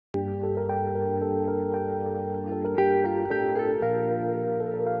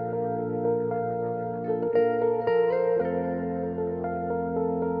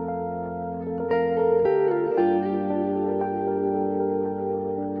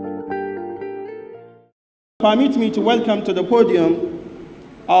Permit me to welcome to the podium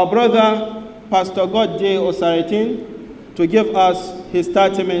our brother, Pastor God J. Osaritin, to give us his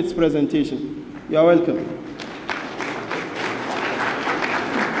 30 minutes presentation. You are welcome.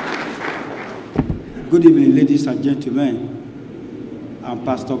 Good evening, ladies and gentlemen. I'm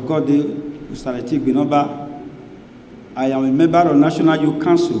Pastor God J. Osaritin Binoba. I am a member of National Youth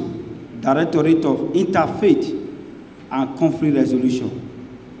Council, Directorate of Interfaith and Conflict Resolution.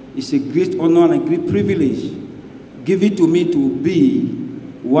 It's a great honor and a great privilege given to me to be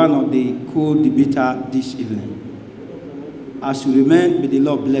one of the co-debaters this evening. As you remain, may the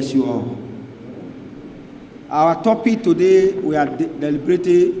Lord bless you all. Our topic today we are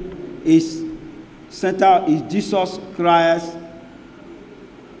deliberating is Jesus Christ,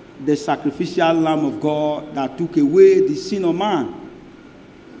 the sacrificial Lamb of God that took away the sin of man.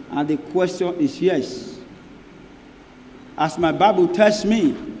 And the question is yes. As my Bible tells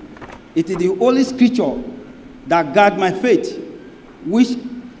me, it is the Holy Scripture that guard my faith, which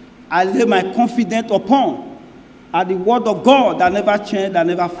I lay my confidence upon, and the word of God that never change, that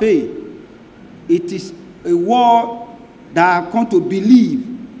never fail. It is a word that I come to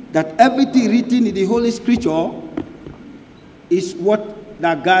believe that everything written in the Holy Scripture is what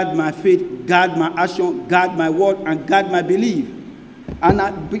that guard my faith, guard my action, guard my word, and guard my belief.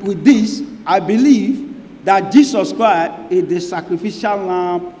 And with this, I believe that Jesus Christ is the sacrificial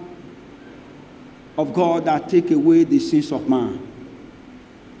Lamb of God that take away the sins of man.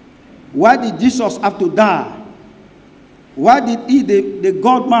 Why did Jesus have to die? Why did he, the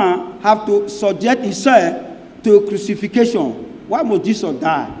God-man, have to subject himself to crucifixion? Why must Jesus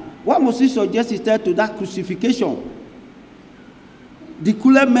die? Why must he subject himself to that crucifixion? The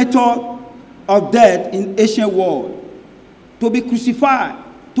cruel method of death in ancient world. To be crucified,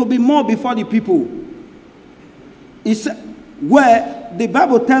 to be mocked before the people. It's where the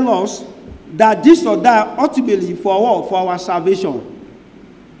Bible tells us that Jesus died ultimately for what? For our salvation.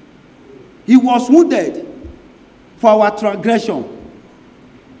 He was wounded for our transgression.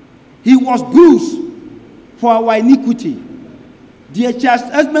 He was bruised for our iniquity. The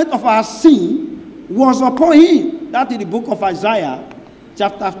chastisement of our sin was upon him. That is the book of Isaiah,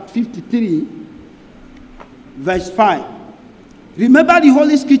 chapter 53, verse 5. Remember, the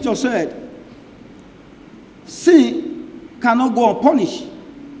Holy Scripture said, sin cannot go unpunished.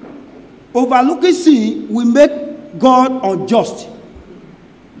 Overlooking sin will make God unjust.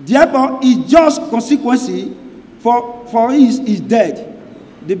 Therefore, his just consequence for his is dead.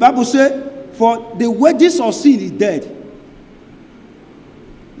 The Bible says, for the wages of sin is dead.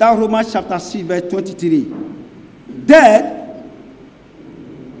 That Romans chapter 6, verse 23. Death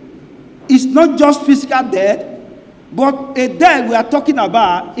is not just physical death, but a death we are talking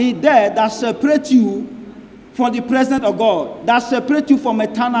about, a death that separates you from the presence of God, that separates you from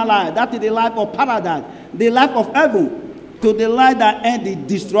eternal life. That is the life of paradise, the life of heaven, to the life that ends in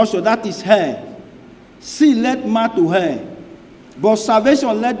destruction, that is hell. Sin led man to hell, but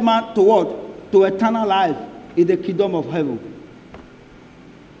salvation led man to what? To eternal life in the kingdom of heaven.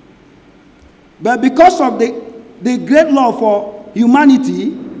 But because of the great love for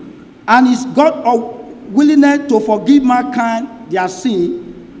humanity and his God willingness to forgive mankind their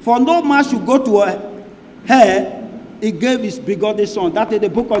sin, for no man should go to hell, he gave his begotten son. That is the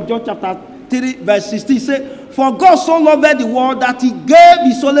book of John chapter 3 verse 16. Say, for God so loved the world that he gave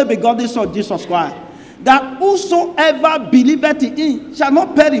his only begotten son, Jesus Christ, that whosoever believeth in him shall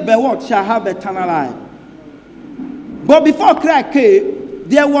not perish but what? Shall have eternal life. But before Christ came,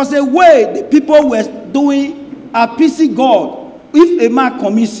 there was a way the people were doing appeasing God if a man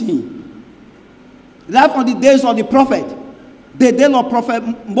commits sin. Like on the days of the prophet, the day of prophet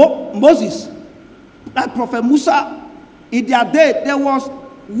Moses, like Prophet Musa, in their day, there was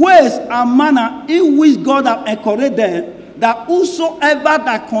ways and manner in which God have encouraged them that whosoever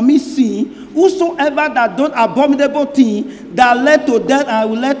that commits sin, whosoever that does abominable thing that led to death and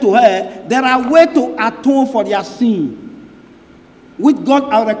will lead to hell, there are ways to atone for their sin, which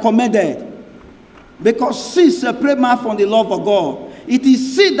God has recommended. Because sin separates man from the love of God. It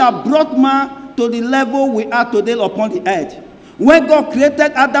is sin that brought man to the level we are today upon the earth. When God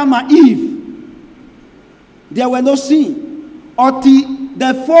created Adam and Eve, there were no sin until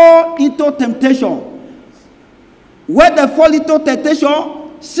they fall into temptation. When they fall into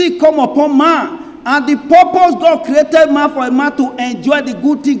temptation, sin come upon man. And the purpose God created man for a man to enjoy the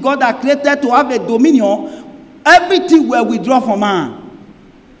good thing God has created to have a dominion, everything will withdraw from man.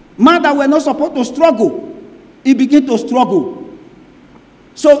 Man that were not supposed to struggle, he began to struggle.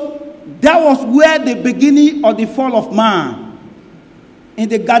 So that was where the beginning of the fall of man. In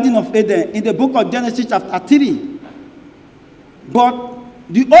the Garden of Eden, in the book of Genesis chapter 3. But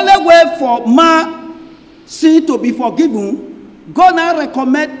the only way for man sin to be forgiven, God now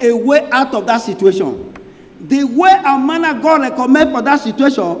recommend a way out of that situation. The way and manner God recommend for that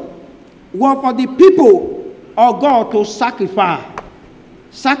situation was for the people of God to sacrifice.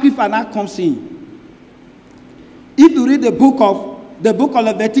 Sacrifice now comes in. If you read the book of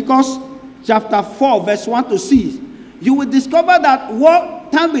Leviticus, chapter 4, verse 1 to 6, you will discover that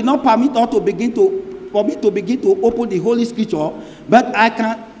what time will not permit us for me to begin to open the Holy Scripture, but I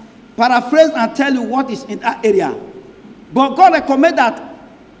can paraphrase and tell you what is in that area. But God recommends that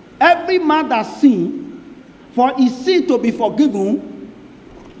every man that sins, for his sin to be forgiven,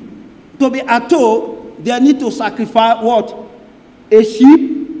 to be atoned, they need to sacrifice what? A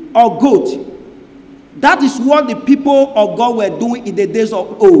sheep or goat. That is what the people of God were doing in the days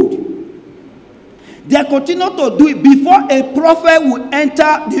of old. They continue to do it before a prophet will enter,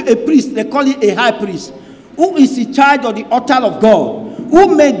 a priest, they call it a high priest, who is in charge of the altar of God,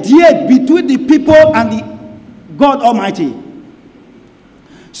 who mediate between the people and the God Almighty.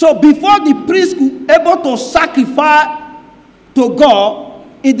 So before the priest could able to sacrifice to God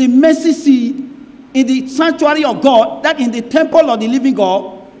in the mercy seat, in the sanctuary of God, that in the temple of the living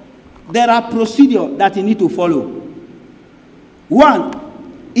God, there are procedures that he need to follow.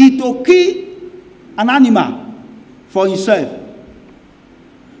 One, he to kill an animal for himself,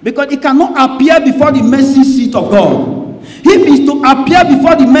 because he cannot appear before the mercy seat of God. If he is to appear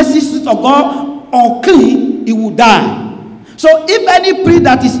before the mercy seat of God unclean, he will die. So if any priest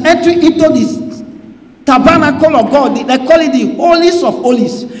that is entering into this tabernacle of God, they call it the holiest of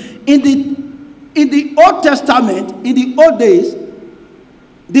holies. In the Old Testament, in the old days,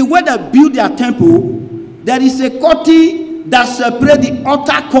 the way they build their temple, there is a curtain that separates the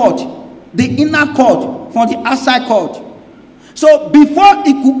outer court, the inner court, from the outside court. So before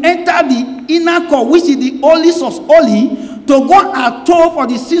he could enter the inner court, which is the holiest of holy, to go and atone for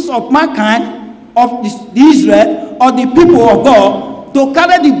the sins of mankind, of the Israel, or the people of God, to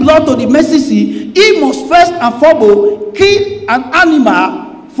carry the blood to the mercy seat, he must first and foremost kill an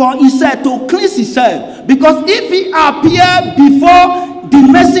animal for himself, to cleanse himself. Because if he appear before the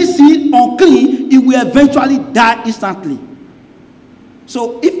mercy seat unclean, he will eventually die instantly.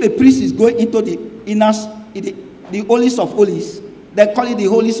 So if a priest is going into the inner, the holiest of holies, they call it the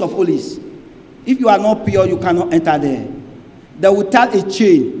holiest of holies. If you are not pure, you cannot enter there. They will tie a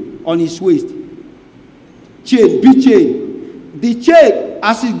chain on his waist. Chain, big chain. The chain,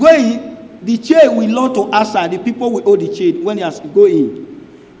 as he's going, the chain will load to outside. The people will hold the chain when he has to go in.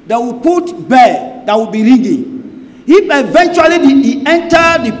 They will put bell that will be ringing. If eventually he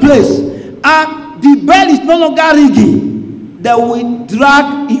enter the place and the bell is no longer ringing, they will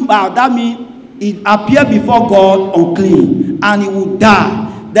drag him out. That means he appear before God unclean and he will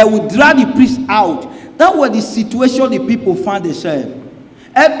die. They will drag the priest out. That was the situation the people found themselves.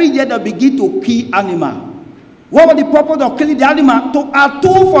 Every year they begin to kill animal. What was the purpose of killing the animal? To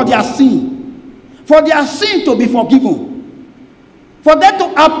atone for their sin. For their sin to be forgiven. For them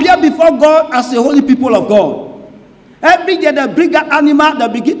to appear before God as a holy people of God. Every year they bring an animal, they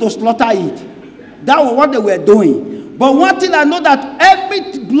begin to slaughter it. That was what they were doing. But one thing I know, that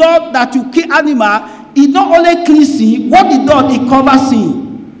every blood that you kill animal, it not only cleans sin, what it does, it covers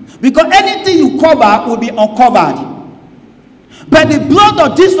sin. Because anything you cover will be uncovered. But the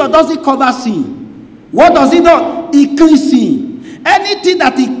blood of Jesus doesn't cover sin. What does it do? It cleans sin. Anything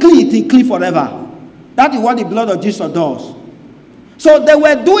that it cleans, it cleans forever. That is what the blood of Jesus does. So they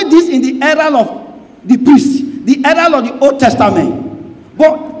were doing this in the era of the priests, the era of the Old Testament.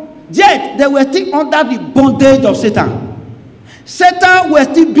 But yet they were still under the bondage of Satan. Satan will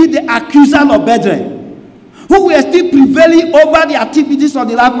still be the accuser of brethren, who will still prevailing over the activities of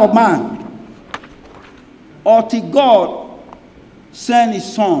the life of man, until God sent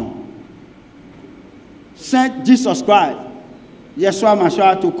his son, sent Jesus Christ, Yeshua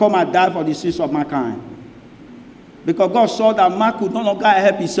Mashiach, to come and die for the sins of mankind. Because God saw that man could no longer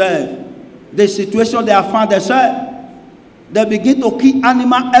help himself. The situation they have found themselves, they begin to kill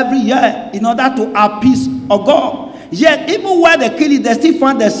animals every year in order to appease of God. Yet even while they kill it, they still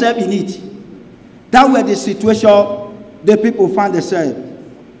find themselves in it. That was the situation the people found themselves.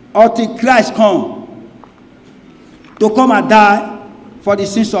 Until Christ come to come and die for the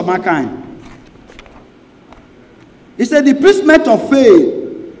sins of mankind. He said the priest met of faith.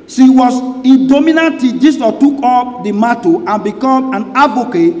 She was indominant. Jesus took up the mantle and became an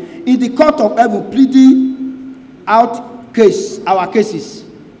advocate in the court of heaven, pleading out our cases.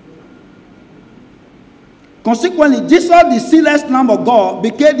 Consequently, Jesus, the sinless Lamb of God,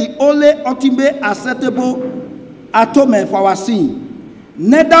 became the only ultimate acceptable atonement for our sin.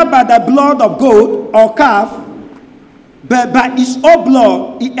 Neither by the blood of goat or calf But by his own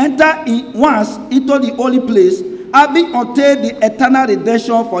blood, he entered in once into the holy place, having obtained the eternal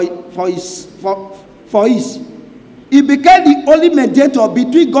redemption for his. He became the only mediator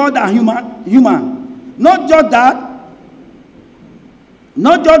between God and human. Not just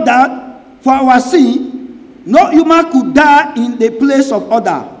that, for our sin, no human could die in the place of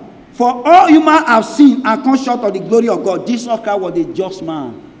other. For all human have sinned and come short of the glory of God. Jesus Christ was a just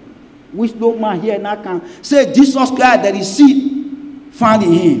man, which no man here now can say Jesus Christ, there is sin found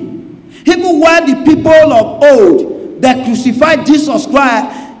in him. Even while the people of old, they crucified Jesus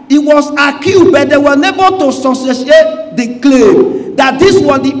Christ, he was accused, but they were unable to substantiate the claim that this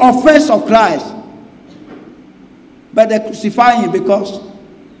was the offense of Christ. But they crucified him because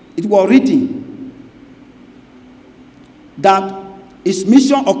it was written that his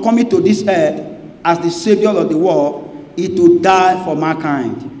mission of coming to this earth as the Savior of the world is to die for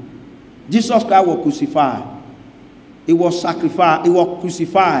mankind. Jesus Christ was crucified. He was sacrificed. He was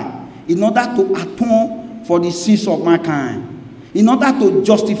crucified in order to atone for the sins of mankind, in order to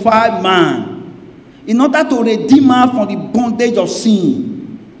justify man, in order to redeem man from the bondage of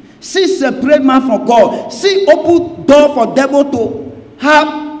sin. Sin separate man from God. Sin open door for devil to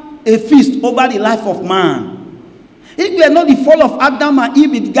have a feast over the life of man. If we are not the fall of Adam and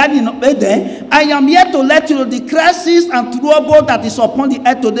Eve in the Garden of Eden, I am here to let you know the crisis and trouble that is upon the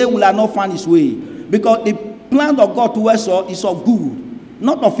earth today will not find its way. Because the plan of God towards us is of good,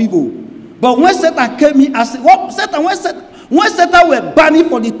 not of evil. But when Satan came in, when Satan were banning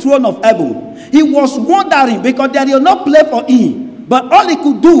for the throne of heaven, he was wondering because there is no place for him. But all he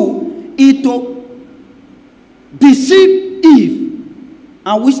could do is to deceive Eve,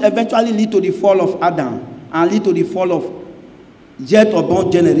 and which eventually lead to the fall of Adam and lead to the fall of yet unborn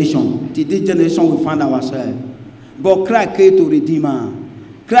generation. To this generation we find ourselves. But Christ came to redeem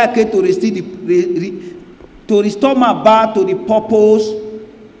man. Christ came to restore man back to the purpose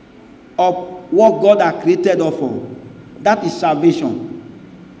of what God has created us for. That is salvation.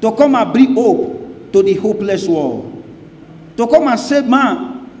 To come and bring hope to the hopeless world. To come and save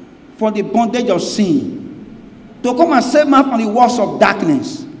man from the bondage of sin. To come and save man from the works of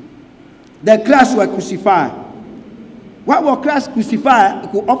darkness. The Christ was crucified. Why was Christ crucified?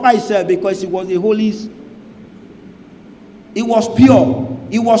 He could offer himself because he was the holiest. He was pure.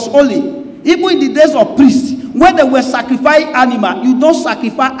 He was holy. Even in the days of priests, when they were sacrificing animal, you don't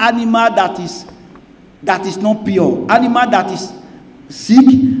sacrifice animal that is not pure, animal that is sick,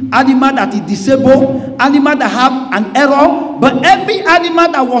 animal that is disabled, animal that have an error. But every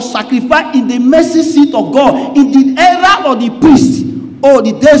animal that was sacrificed in the mercy seat of God in the era of the priest, or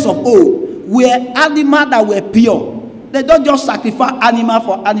the days of old, were animals that were pure. They don't just sacrifice animal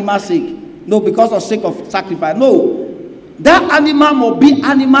for animal's sake. No, because of sake of sacrifice. No. That animal must be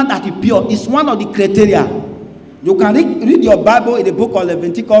animal that is pure. It's one of the criteria. You can read your Bible in the book of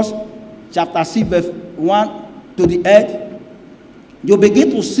Leviticus, chapter 6, verse 1 to the 8. You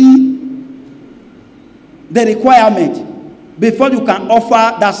begin to see the requirement before you can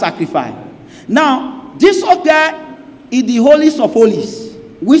offer that sacrifice. Now, this guy is the holiest of holies,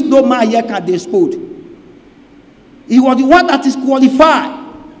 which no man here can dispute. He was the one that is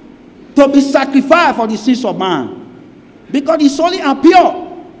qualified to be sacrificed for the sins of man, because he's holy and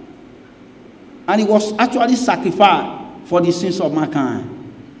pure, and he was actually sacrificed for the sins of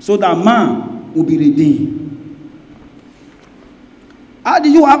mankind, so that man will be redeemed. How do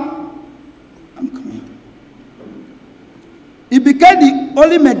you have? I'm coming. He became the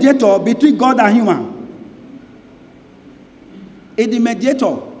only mediator between God and human. Is the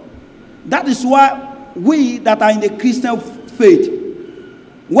mediator. That is why we that are in the Christian faith,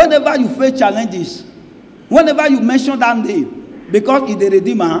 whenever you face challenges, whenever you mention that name, because he's the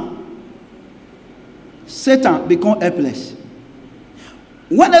Redeemer, Satan becomes helpless.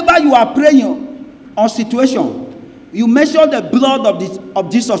 Whenever you are praying on situation, you mention the blood of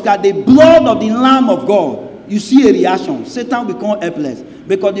Jesus Christ, the blood of the Lamb of God, you see a reaction. Satan becomes helpless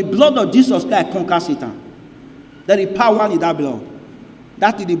because the blood of Jesus Christ conquers Satan. There is power in that blood.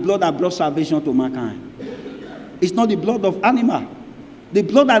 That is the blood that brought salvation to mankind. It's not the blood of animal. The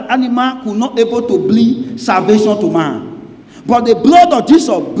blood of animal could not able to bring salvation to man. But the blood of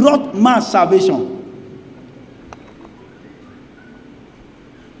Jesus brought man salvation.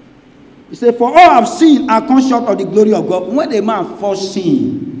 He said, for all have sinned and come short of the glory of God. When a man first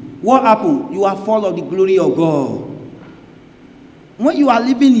sin, what happened? You are full of the glory of God. When you are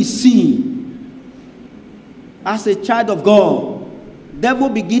living in sin, as a child of God, devil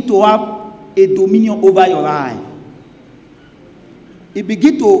begin to have a dominion over your life. It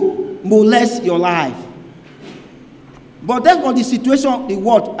begin to molest your life. But that's what the situation the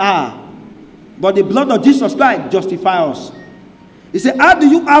world are. But the blood of Jesus Christ justifies us. He said, how do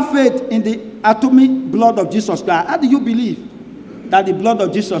you have faith in the atomic blood of Jesus Christ? How do you believe that the blood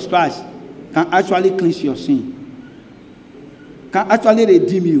of Jesus Christ can actually cleanse your sin? Can actually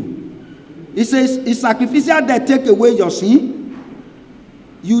redeem you? He says, if sacrificial death take away your sin,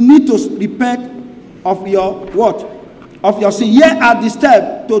 you need to repent of your what? Of your sin. Here are the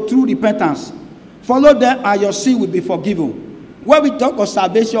steps to true repentance. Follow them and your sin will be forgiven. When we talk of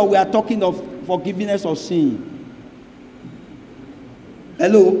salvation, we are talking of forgiveness of sin.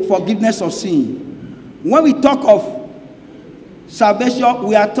 Hello, forgiveness of sin. When we talk of salvation,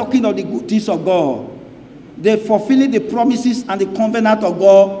 we are talking of the good things of God. The fulfilling the promises and the covenant of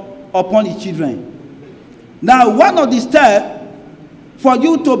God upon his children. Now, one of the steps for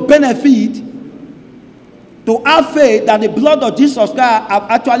you to benefit, to have faith that the blood of Jesus Christ have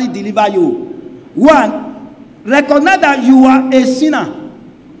actually delivered you. One, recognize that you are a sinner.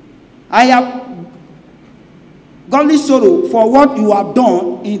 I have godly sorrow for what you have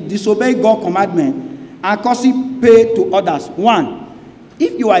done in disobeying God's commandment and causing pain to others. One,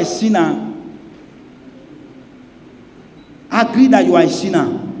 if you are a sinner, agree that you are a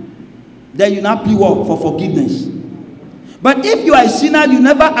sinner. Then you now plead for forgiveness. But if you are a sinner, you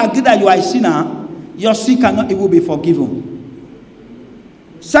never agree that you are a sinner, your sin cannot even be forgiven.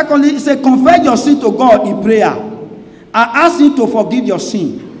 Secondly, it says confess your sin to God in prayer and ask him to forgive your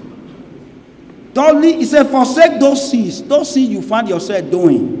sin. Thirdly, it says forsake those sins you find yourself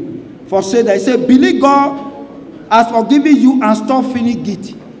doing. Forsake that. It says believe God has forgiven you and stop feeling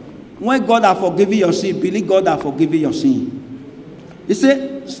guilty. When God has forgiven your sin, believe God has forgiven your sin. It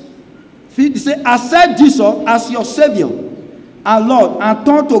says accept Jesus as your Savior and Lord and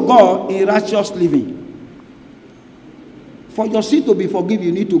turn to God in righteous living. For your sin to be forgiven,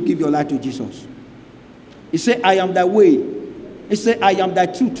 you need to give your life to Jesus. He said, I am the way. He said, I am the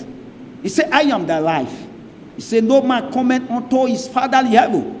truth. He said, I am the life. He said, no man cometh unto his fatherly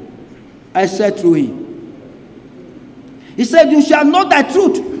heaven except through him. He said, you shall know the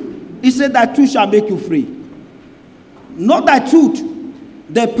truth. He said, that truth shall make you free. Know the truth.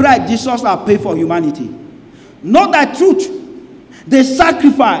 The price Jesus has paid for humanity. Know the truth. The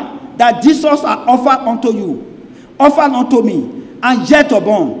sacrifice that Jesus has offered unto you, offered unto me, and yet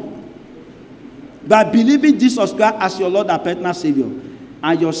upon. By believing Jesus Christ as your Lord and personal Savior,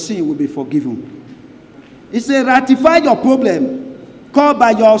 and your sin will be forgiven. He said, ratify your problem caused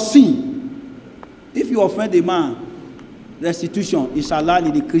by your sin. If you offend a man, restitution is allowed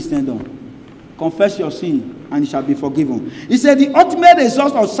in the Christendom. Confess your sin, and it shall be forgiven. He said, the ultimate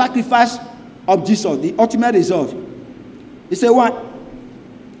result of sacrifice of Jesus, the ultimate result. He said, what?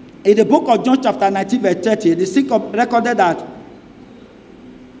 In the book of John chapter 19 verse 30, the Sheikh recorded that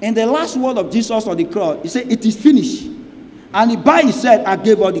in the last word of Jesus on the cross, he said, it is finished. And he by his head and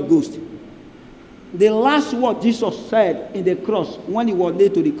gave all the ghost. The last word Jesus said in the cross, when he was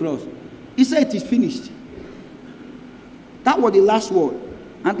laid to the cross, he said, it is finished. That was the last word.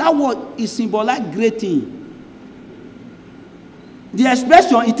 And that word is symbolize great thing. The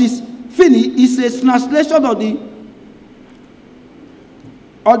expression, it is finished, is a translation of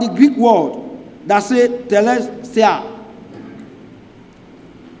the Greek word that says telestia,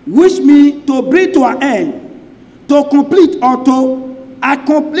 which means to bring to an end, to complete or to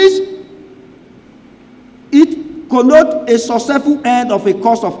accomplish. It connotes a successful end of a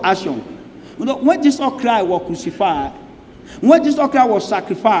course of action. You know, when Jesus Christ was crucified, when Jesus Christ was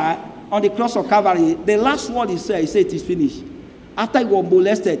sacrificed on the cross of Calvary, the last word he said it is finished. After he was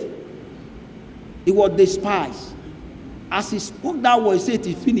molested, he was despised. As he spoke that word, he said it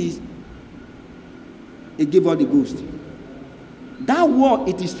is finished. He gave all the ghost. That word,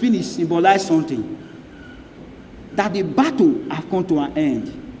 it is finished, symbolizes something. That the battle has come to an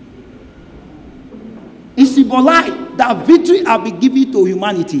end. It symbolizes that victory has been given to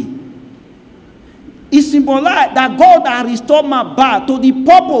humanity. It symbolizes that God has restored man back to the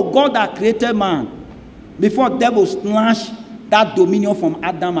purpose God has created man before the devil snatched that dominion from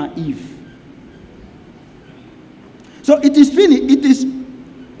Adam and Eve. So it is finished.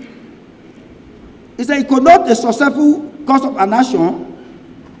 It connotes a successful course of an action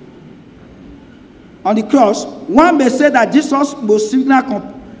on the cross. One may say that Jesus most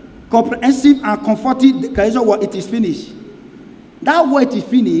singular, comprehensive and comforting declaration was it is finished. That word it is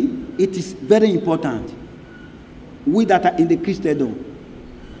finished, it is very important. We that are in the Christendom.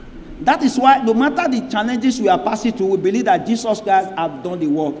 That is why no matter the challenges we are passing through, we believe that Jesus Christ has done the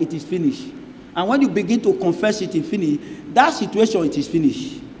work. It is finished. And when you begin to confess it is finished, that situation it is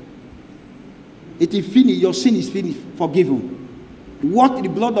finished. It is finished. Your sin is finished, forgiven. What the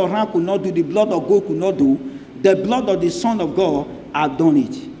blood of ram could not do, the blood of goat could not do, the blood of the Son of God has done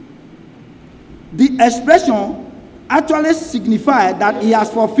it. The expression actually signifies that he has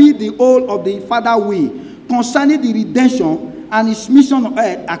fulfilled the whole of the Father's will concerning the redemption and his mission on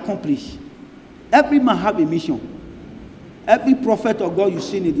earth accomplished. Every man have a mission. Every prophet of God you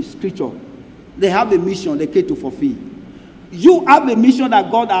see in the scripture, they have a mission they came to fulfill. You have a mission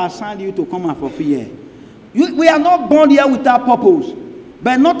that God has assigned you to come and fulfill here. We are not born here without purpose.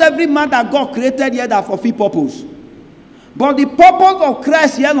 But not every man that God created here that fulfill purpose. But the purpose of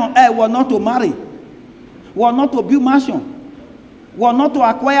Christ here on earth was not to marry, was not to build mansion, was not to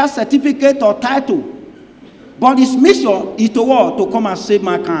acquire certificate or title. But his mission is to what? To come and save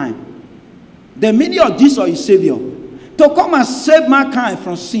mankind. The meaning of Jesus is Savior. To come and save mankind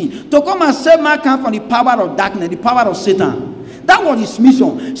from sin. To come and save mankind from the power of darkness, the power of Satan. That was his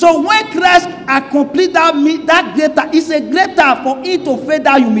mission. So when Christ accomplished that greater, it's a greater for him to face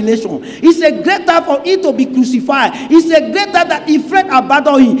that humiliation. It's a greater for him to be crucified. It's a greater that he friend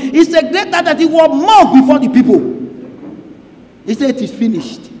abandoned him. It's a greater that he was mocked before the people. He said it is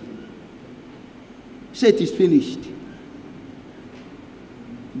finished. He said it is finished.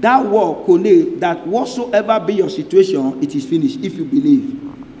 That word connect that whatsoever be your situation, it is finished if you believe.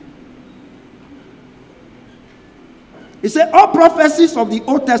 He said, all prophecies of the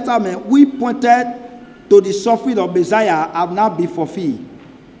Old Testament we pointed to the suffering of Messiah have now been fulfilled.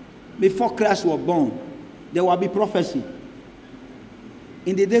 Before Christ was born, there will be prophecy.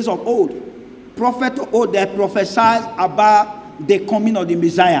 In the days of old, prophets of old, they prophesied about the coming of the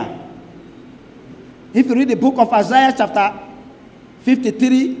Messiah. If you read the book of Isaiah chapter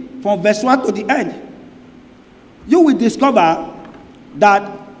 53 from verse 1 to the end, you will discover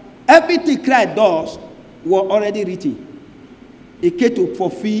that everything Christ does was already written. He came to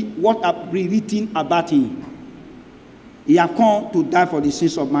fulfill what had been written about him. He had come to die for the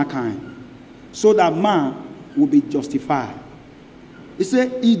sins of mankind, so that man will be justified. He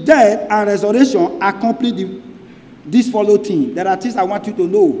said, his death and resurrection accomplished this following thing. There are things I want you to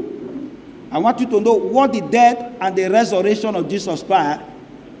know. I want you to know what the death and the resurrection of Jesus Christ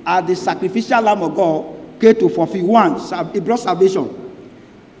as the sacrificial Lamb of God came to fulfill. One, it brought salvation.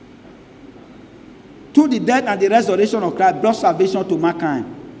 Through the death and the resurrection of Christ, brought salvation to mankind.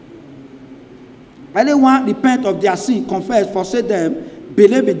 Anyone repent of their sin, confess, forsake them,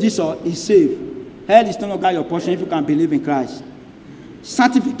 believe in Jesus, is saved. Hell is no longer your portion if you can believe in Christ.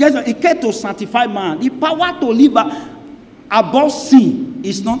 Sanctification, it came to sanctify man. The power to live above sin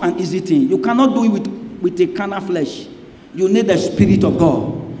is not an easy thing. You cannot do it with a carnal flesh. You need the Spirit of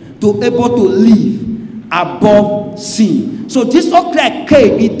God to be able to live above sin. So Jesus Christ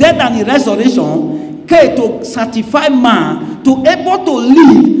came, he death and the resurrection, came to sanctify man to able to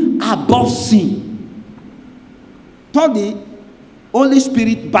live above sin. Third, the Holy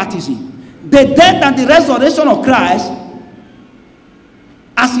Spirit baptism. The death and the resurrection of Christ,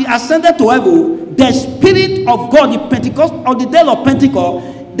 as he ascended to heaven, the Spirit of God, the Pentecost, on the day of Pentecost,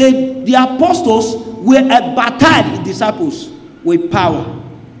 the apostles were baptized disciples with power,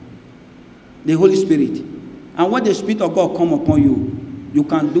 the Holy Spirit. And when the Spirit of God come upon you, you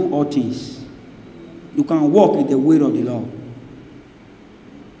can do all things. You can walk in the way of the Lord.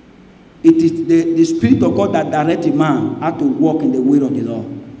 It is the Spirit of God that directs a man how to walk in the way of the Lord.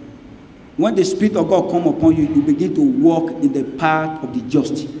 When the Spirit of God come upon you, you begin to walk in the path of the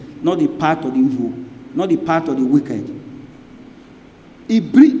just, not the path of the evil, not the path of the wicked.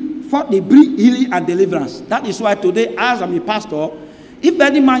 It brings healing and deliverance. That is why today, as I'm a pastor, if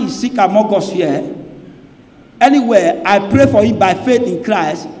any man is sick among us here, anywhere, I pray for him by faith in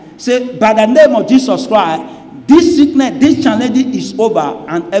Christ. Say, by the name of Jesus Christ, this sickness, this challenge is over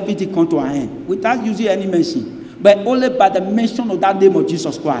and everything come to an end. Without using any medicine. But only by the mention of that name of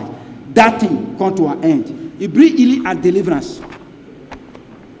Jesus Christ, that thing come to an end. It brings healing and deliverance.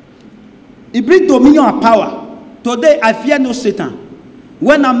 It brings dominion and power. Today, I fear no Satan.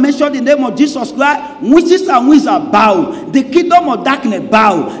 When I mention the name of Jesus Christ, witches and wizards bow. The kingdom of darkness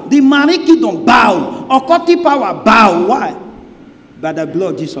bow. The marine kingdom bow. Occultic power bow. Why? By the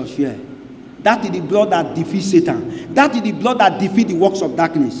blood of Jesus here. That is the blood that defeats Satan. That is the blood that defeats the works of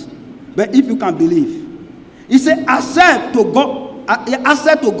darkness. But if you can believe, he said, accept to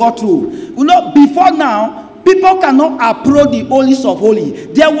God through. You know, before now, people cannot approach the holies of holies.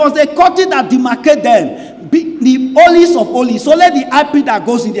 There was a curtain that demarcated them. The holies of holies. So let the high priest that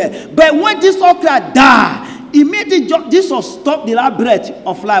goes in there. But when Jesus Christ died, immediately Jesus stopped the last breath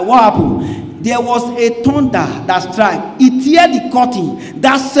of life. What happened? There was a thunder that struck. It tear the curtain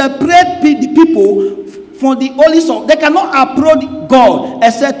that separate the people from the holies of. They cannot approach God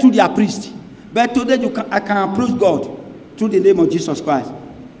except through their priest. But today I can approach God through the name of Jesus Christ.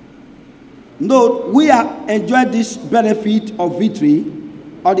 No, we are enjoying this benefit of victory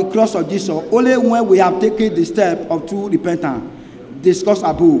on the cross of Jesus, only when we have taken the step of true repentance, discussed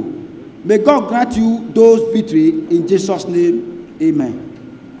above. May God grant you those victory in Jesus' name. Amen.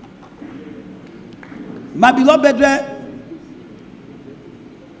 My beloved brethren,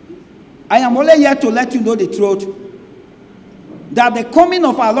 I am only here to let you know the truth that the coming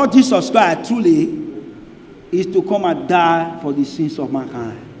of our Lord Jesus Christ truly is to come and die for the sins of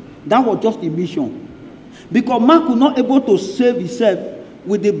mankind. That was just the mission. Because man could not able to save himself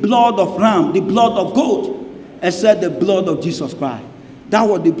with the blood of ram, the blood of goat, except the blood of Jesus Christ. That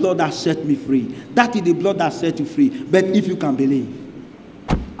was the blood that set me free. That is the blood that set you free. But if you can believe,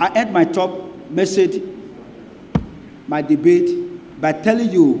 I end my top message, my debate, by telling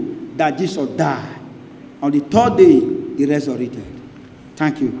you that Jesus died. On the third day, he resurrected.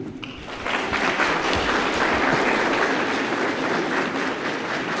 Thank you.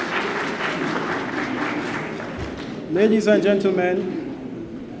 Ladies and gentlemen,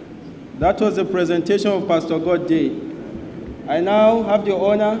 that was the presentation of Pastor God Day. I now have the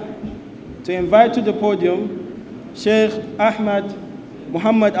honor to invite to the podium Sheikh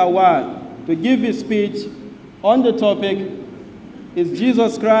Mohammed Awal to give his speech on the topic, is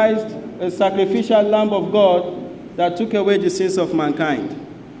Jesus Christ a sacrificial Lamb of God that took away the sins of mankind?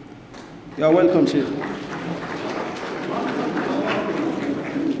 You are welcome, Sheikh.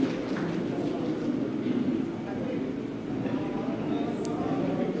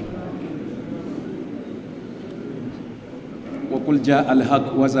 وقل جاء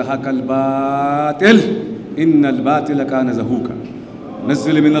الحق وزهق الباطل إن الباطل كان زهوقا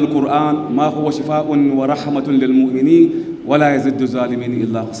نزل من القرآن ما هو شفاء ورحمة للمؤمنين ولا يزد الظالمين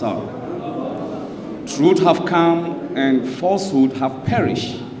إلا خسارا. Truth have come and falsehood have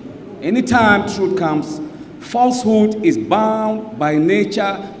perished. Anytime truth comes, falsehood is bound by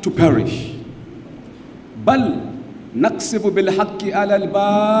nature to perish. بل نقصف بالحق على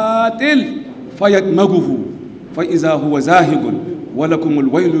الباطل فيدمغه فإذا هو زاهق ولكم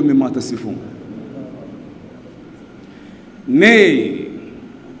الويل مما تصفون. Nay,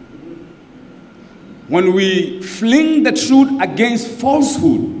 when we fling the truth against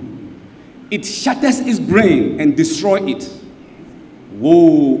falsehood, it shatters its brain and destroys it.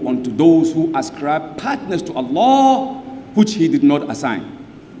 Woe unto those who ascribe partners to Allah which He did not assign.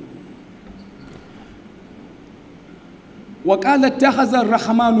 وقال اتخذ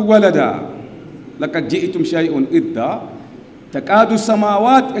الرحمن ولدا لقد جئتم شيء إدا تكاد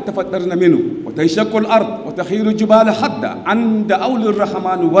السماوات يتفطرن منه وتنشق الأرض وتخير الجبال حدا أن دعوا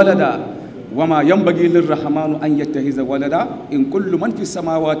للرحمن ولدا وما ينبغي للرحمن أن يتخذ ولدا إن كل من في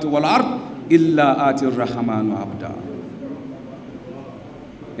السماوات والأرض إلا آتي الرحمن عبدا.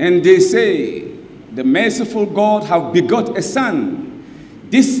 And they say, the merciful God have begot a son.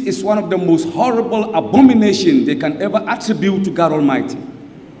 This is one of the most horrible abominations they can ever attribute to God Almighty.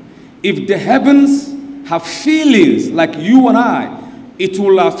 If the heavens have feelings like you and I, it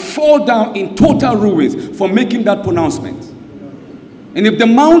will fall down in total ruins for making that pronouncement. And if the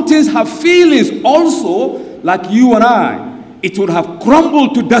mountains have feelings also like you and I, it would have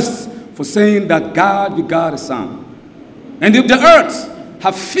crumbled to dust for saying that God begot a son. And if the earth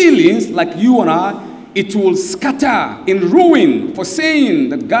have feelings like you and I, it will scatter in ruin for saying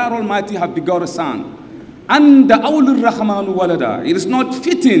that God Almighty have begot a son. And the Awal Rahman Walada. It is not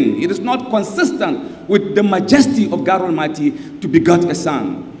fitting, it is not consistent with the majesty of God Almighty to begot a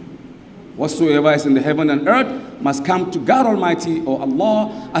son. Whatsoever is in the heaven and earth must come to God Almighty or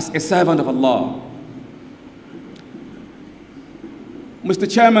Allah as a servant of Allah.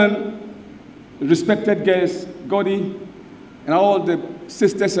 Mr. Chairman, respected guests, Godi, and all the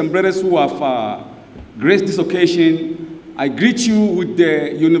sisters and brothers who have graced this occasion, I greet you with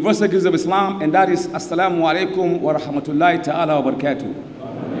the universal greetings of Islam, and that is Assalamu alaikum wa rahmatullahi ta'ala wa barakatuh.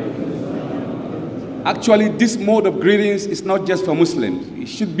 Actually, this mode of greetings is not just for Muslims. It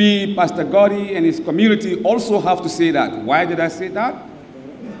should be Pastor Godi and his community also have to say that. Why did I say that?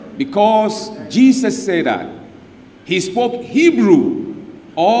 Because Jesus said that. He spoke Hebrew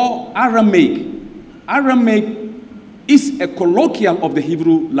or Aramaic. Aramaic is a colloquial of the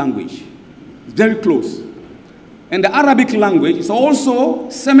Hebrew language. It's very close. And the Arabic language is also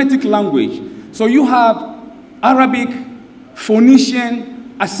Semitic language. So you have Arabic,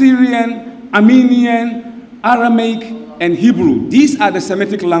 Phoenician, Assyrian, Armenian, Aramaic, and Hebrew. These are the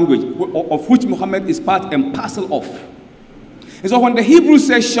Semitic language of which Muhammad is part and parcel of. And so when the Hebrew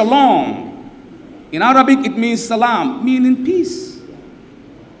says shalom, in Arabic it means salam, meaning peace.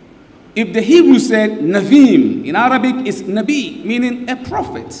 If the Hebrew said Navim, in Arabic it's Nabi, meaning a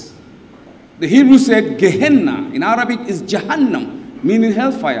prophet. The Hebrew said Gehenna, in Arabic is Jahannam, meaning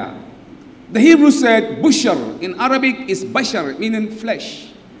hellfire. The Hebrew said Bushar, in Arabic is Bashar, meaning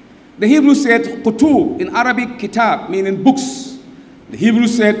flesh. The Hebrew said kutub, in Arabic kitab, meaning books. The Hebrew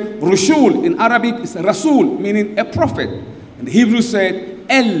said rushul, in Arabic is rasul, meaning a prophet. And the Hebrew said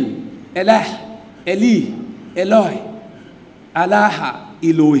El, Elah, Eli, Eloi, Alaha,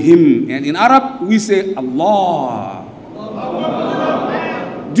 Elohim. And in Arab we say Allah.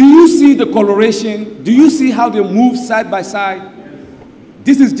 Do you see the coloration? Do you see how they move side by side?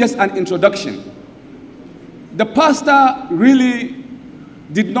 This is just an introduction. The pastor really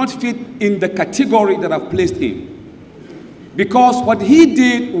did not fit in the category that I've placed him. Because what he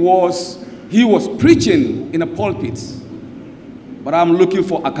did was, he was preaching in a pulpit. But I'm looking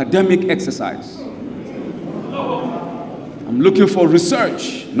for academic exercise. I'm looking for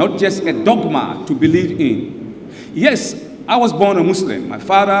research, not just a dogma to believe in. Yes, I was born a Muslim. My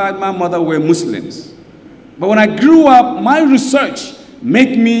father and my mother were Muslims. But when I grew up, my research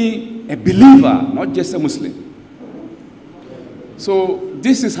made me a believer, not just a Muslim. So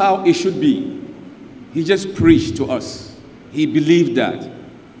this is how it should be. He just preached to us. He believed that.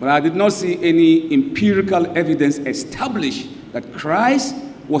 But I did not see any empirical evidence establish that Christ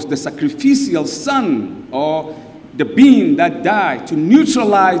was the sacrificial son or the being that died to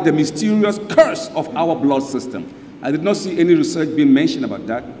neutralize the mysterious curse of our blood system. I did not see any research being mentioned about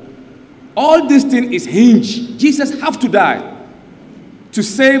that. All this thing is hinged. Jesus have to die to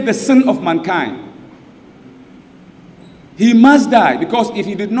save the sin of mankind. He must die, because if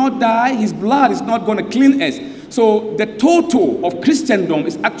he did not die, his blood is not going to clean us. So the total of Christendom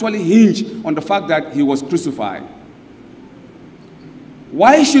is actually hinged on the fact that he was crucified.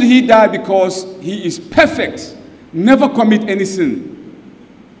 Why should he die? Because he is perfect, never commit any sin.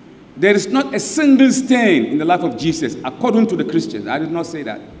 There is not a single stain in the life of Jesus, according to the Christians. I did not say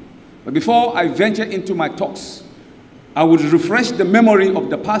that. But before I venture into my talks, I would refresh the memory of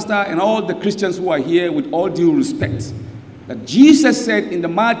the pastor and all the Christians who are here with all due respect. That Jesus said in the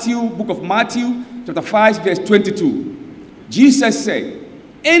book of Matthew, chapter 5, verse 22, Jesus said,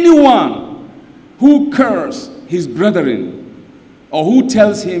 anyone who curses his brethren or who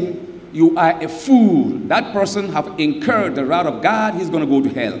tells him you are a fool, that person have incurred the wrath of God, he's going to go to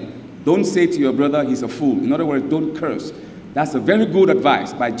hell. Don't say to your brother he's a fool. In other words, don't curse. That's a very good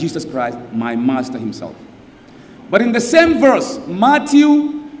advice by Jesus Christ, my master himself. But in the same verse,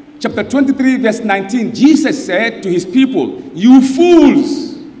 Matthew chapter 23, verse 19, Jesus said to his people, you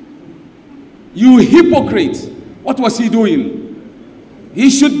fools, you hypocrites. What was he doing? He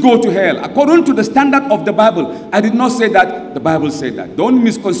should go to hell. According to the standard of the Bible, I did not say that. The Bible said that. Don't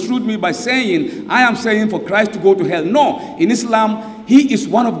misconstrue me by saying, I am saying for Christ to go to hell. No, in Islam, he is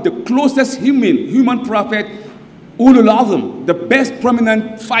one of the closest human prophet, Ulul Azm, the best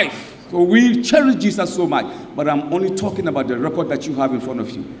prominent five. So we cherish Jesus so much. But I'm only talking about the record that you have in front of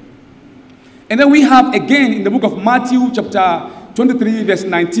you. And then we have again in the book of Matthew chapter 23 verse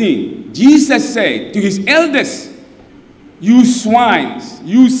 19. Jesus said to his elders, you swines,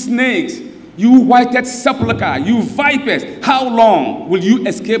 you snakes, you whited sepulchre, you vipers, how long will you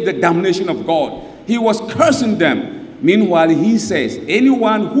escape the damnation of God? He was cursing them. Meanwhile, he says,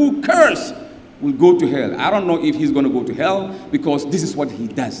 anyone who curses will go to hell. I don't know if he's going to go to hell, because this is what he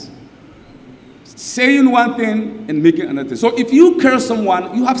does. Saying one thing and making another thing. So if you curse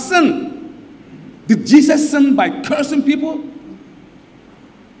someone, you have sinned. Did Jesus sin by cursing people?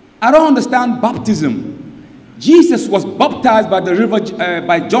 I don't understand baptism. Jesus was baptized by the river,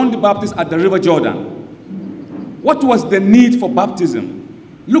 by John the Baptist at the river Jordan. What was the need for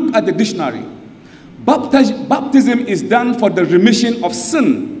baptism? Look at the dictionary. Baptism is done for the remission of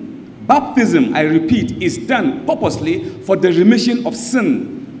sin. Baptism, I repeat, is done purposely for the remission of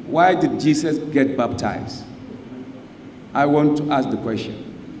sin. Why did Jesus get baptized? I want to ask the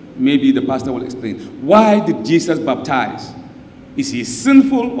question. Maybe the pastor will explain. Why did Jesus baptize? Is he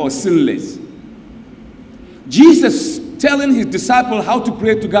sinful or sinless? Jesus telling his disciples how to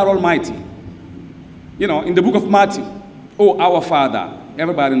pray to God Almighty. You know, in the book of Matthew, oh, our Father.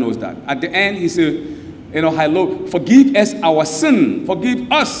 Everybody knows that. At the end, he said, you know, hello, forgive us our sin.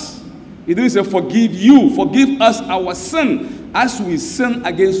 Forgive us. He didn't say forgive you. Forgive us our sin as we sin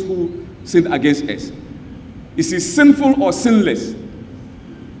against who sinned against us. Is he sinful or sinless?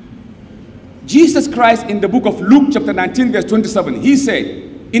 Jesus Christ in the book of Luke chapter 19 verse 27, he said,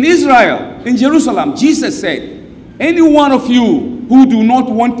 in Israel, in Jerusalem, Jesus said, any one of you who do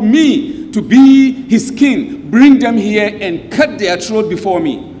not want me to be his king, bring them here and cut their throat before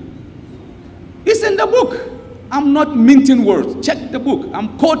me. It's in the book. I'm not minting words. Check the book.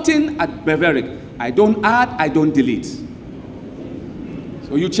 I'm quoting at Bavaric. I don't add, I don't delete.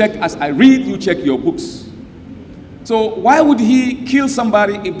 So you check as I read, you check your books. So why would he kill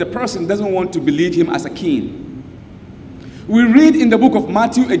somebody if the person doesn't want to believe him as a king? We read in the book of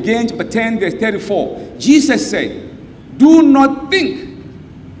Matthew again, chapter 10, verse 34. Jesus said, do not think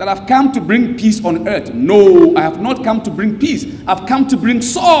that I've come to bring peace on earth. No, I have not come to bring peace. I've come to bring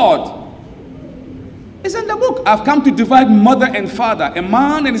sword. It's in the book. I've come to divide mother and father, a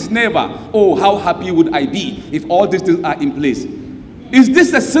man and his neighbor. Oh, how happy would I be if all these things are in place. Is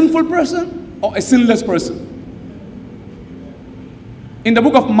this a sinful person or a sinless person? In the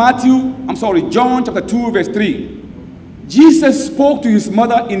book of John chapter 2 verse 3, Jesus spoke to his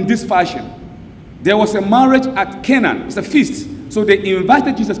mother in this fashion. There was a marriage at Canaan. It's a feast. So they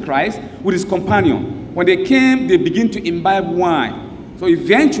invited Jesus Christ with his companion. When they came, they began to imbibe wine. So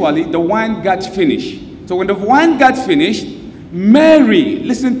eventually, the wine got finished. So when the wine got finished, Mary,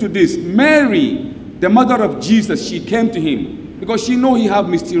 listen to this, Mary, the mother of Jesus, she came to him because she knew he had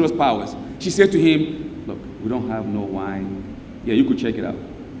mysterious powers. She said to him, look, we don't have no wine. Yeah, you could check it out.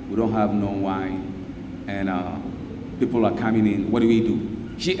 We don't have no wine. And people are coming in. What do we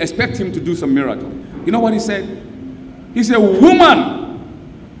do? She expects him to do some miracle. You know what he said? He said, woman,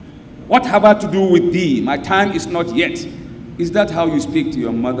 what have I to do with thee? My time is not yet. Is that how you speak to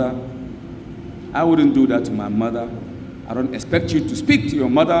your mother? I wouldn't do that to my mother. I don't expect you to speak to your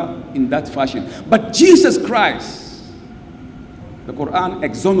mother in that fashion. But Jesus Christ, the Quran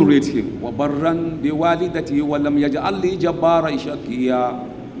exonerates him.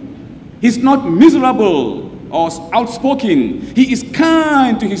 He's not miserable or outspoken. He is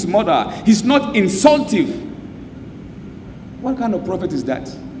kind to his mother. He's not insultive. What kind of prophet is that?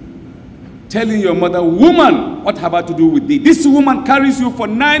 Telling your mother, woman, what have I to do with thee? This woman carries you for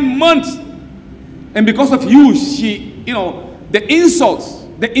 9 months. And because of you, she, the insults,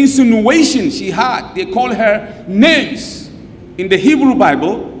 the insinuation she had, they call her names. In the Hebrew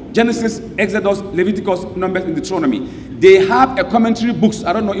Bible, Genesis, Exodus, Leviticus, Numbers, and Deuteronomy, they have a commentary books.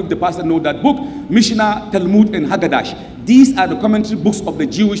 I don't know if the pastor knows that book, Mishnah, Talmud, and Haggadah. These are the commentary books of the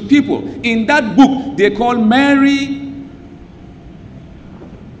Jewish people. In that book, they call Mary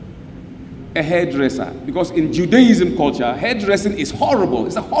a hairdresser, because in Judaism culture, hairdressing is horrible.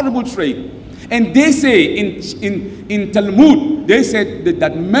 It's a horrible trade. And they say in Talmud, they said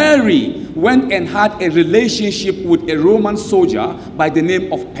that Mary went and had a relationship with a Roman soldier by the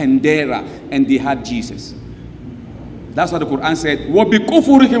name of Pandera, and they had Jesus. That's what the Quran said.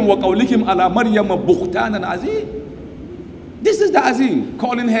 وَبِكُفُرِهِمْ وَقَوْلِهِمْ عَلَى مَرْيَمَ بُخْتَانًا عَظِيمًا. This is the Azim,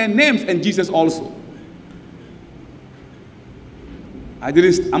 calling her names, and Jesus also. I'm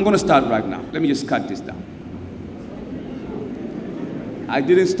going to start right now. Let me just cut this down. I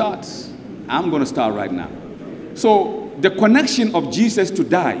didn't start. I'm going to start right now. So the connection of Jesus to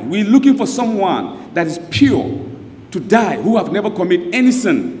die, we're looking for someone that is pure to die, who have never committed any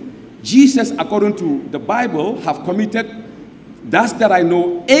sin. Jesus, according to the Bible, have committed, that I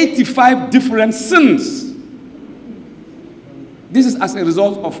know, 85 different sins. This is as a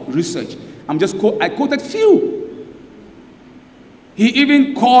result of research. I quoted few. He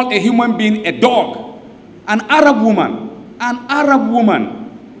even called a human being a dog, an Arab woman.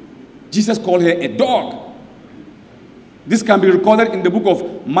 Jesus called her a dog. This can be recorded in the book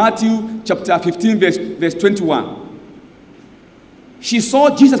of Matthew chapter 15 verse 21. She saw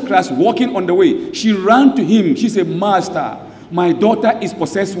Jesus Christ walking on the way. She ran to him. She said, Master, my daughter is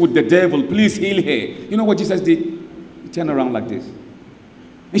possessed with the devil. Please heal her. You know what Jesus did? He turned around like this.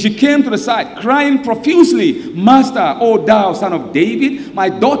 And she came to the side, crying profusely, Master, O thou son of David, my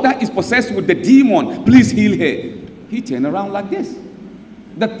daughter is possessed with the demon. Please heal her. He turned around like this.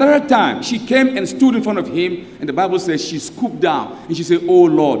 The third time, she came and stood in front of him, and the Bible says she scooped down, and she said, Oh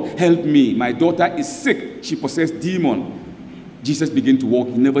Lord, help me. My daughter is sick. She possessed demon. Jesus began to walk.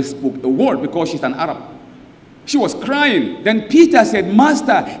 He never spoke a word because she's an Arab. She was crying. Then Peter said,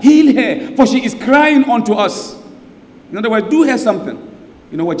 Master, heal her, for she is crying unto us. In other words, do her something.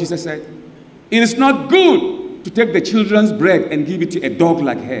 You know what Jesus said? It is not good to take the children's bread and give it to a dog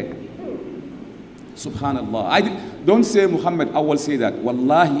like her. Subhanallah. Don't say Mohammed, Awal say that.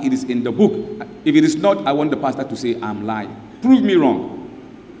 Wallahi, it is in the book. If it is not, I want the pastor to say I'm lying. Prove me wrong.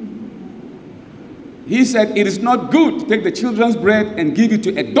 He said, it is not good to take the children's bread and give it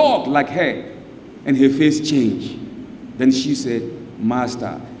to a dog like her. And her face changed. Then she said,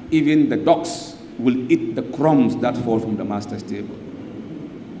 Master, even the dogs will eat the crumbs that fall from the master's table.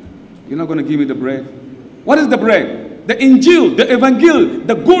 You're not going to give me the bread? What is the bread? The Injil, the Evangel,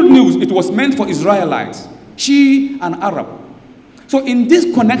 the good news. It was meant for Israelites. She, an Arab. So in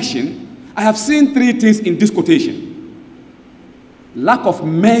this connection, I have seen three things in this quotation. Lack of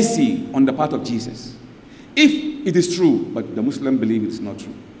mercy on the part of Jesus. If it is true, but the Muslims believe it is not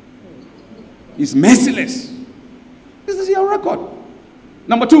true. He's merciless. This is your record.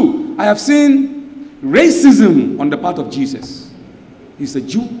 Number two, I have seen racism on the part of Jesus. He's a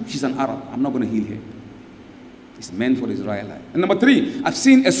Jew, she's an Arab. I'm not going to heal her. It's meant for the Israelite. And number 3, I've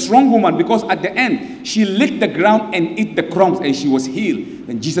seen a strong woman because at the end, she licked the ground and ate the crumbs and she was healed.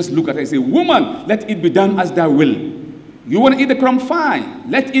 And Jesus looked at her and said, woman, let it be done as thou will. You want to eat the crumb? Fine.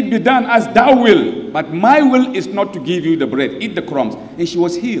 Let it be done as thou will. But my will is not to give you the bread. Eat the crumbs. And she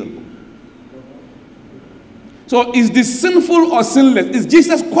was healed. So is this sinful or sinless? Is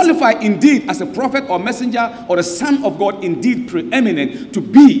Jesus qualified indeed as a prophet or messenger or the Son of God indeed preeminent to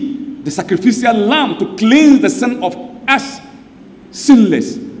be the sacrificial lamb to cleanse the sin of us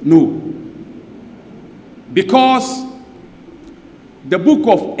sinless? No. Because the book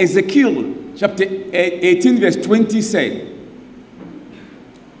of Ezekiel chapter 18 verse 20 said,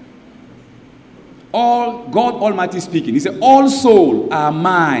 God Almighty speaking, he said, all souls are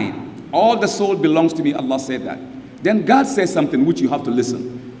mine. All the soul belongs to me. Allah said that. Then God says something which you have to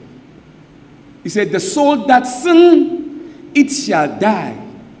listen. He said, the soul that sin, it shall die.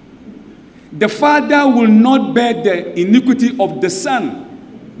 The Father will not bear the iniquity of the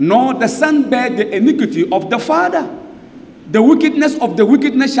Son, nor the Son bear the iniquity of the Father. The wickedness of the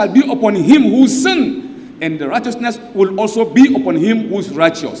wickedness shall be upon him who sinned, and the righteousness will also be upon him who is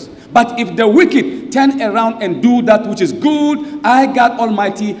righteous. But if the wicked turn around and do that which is good, I, God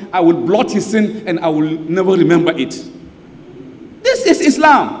Almighty, I will blot his sin and I will never remember it. This is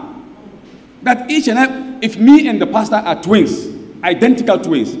Islam. That each and every, if me and the pastor are twins, identical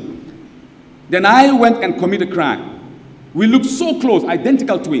twins, then I went and committed a crime. We looked so close,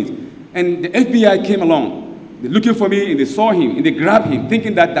 identical twins. And the FBI came along. They're looking for me and they saw him and they grabbed him,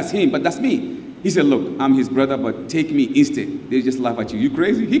 thinking that that's him, but that's me. He said, look, I'm his brother, but take me instead. They just laugh at you. You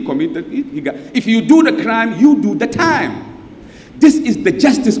crazy? He committed it. If you do the crime, you do the time. This is the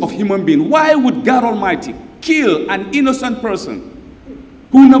justice of human being. Why would God Almighty kill an innocent person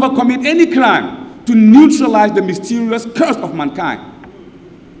who never commit any crime to neutralize the mysterious curse of mankind?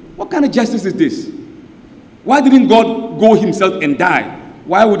 What kind of justice is this? Why didn't God go himself and die?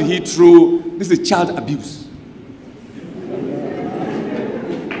 Why would he throw, this is child abuse.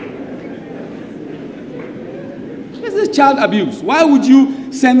 This is child abuse. Why would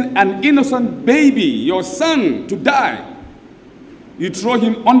you send an innocent baby, your son, to die? You throw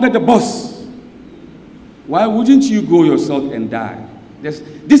him under the bus. Why wouldn't you go yourself and die? This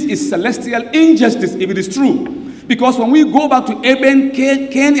is celestial injustice if it is true. Because when we go back to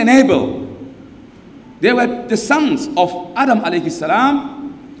Cain and Abel, they were the sons of Adam alayhi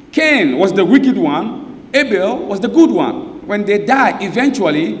salam. Cain was the wicked one. Abel was the good one. When they died,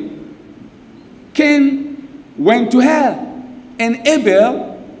 eventually, Cain went to hell, and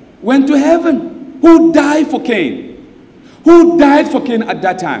Abel went to heaven. Who died for Cain? Who died for Cain at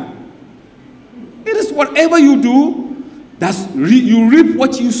that time? It is whatever you do, you reap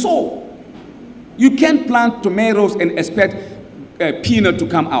what you sow. You can't plant tomatoes and expect a peanut to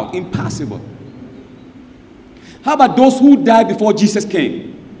come out. Impossible. How about those who died before Jesus came?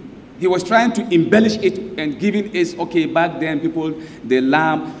 He was trying to embellish it and giving it, okay, back then people, the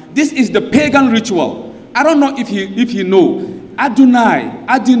lamb. This is the pagan ritual. I don't know if you know, Adonai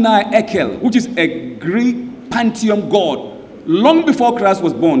Ekel, which is a Greek pantheon god, long before Christ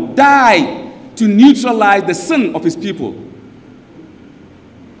was born, died to neutralize the sin of his people.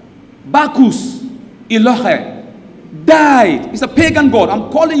 Bacchus, Elohe, died. He's a pagan god. I'm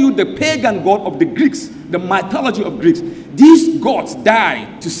calling you the pagan god of the Greeks, the mythology of Greeks. These gods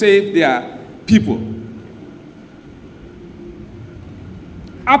died to save their people.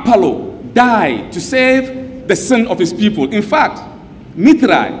 Apollo died to save the sin of his people. In fact,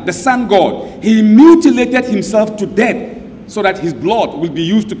 Mithra, the sun god, he mutilated himself to death so that his blood will be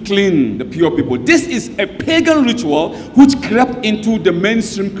used to clean the pure people. This is a pagan ritual which crept into the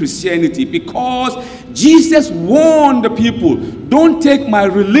mainstream Christianity because Jesus warned the people, don't take my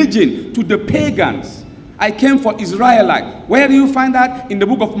religion to the pagans. I came for Israelite. Where do you find that? In the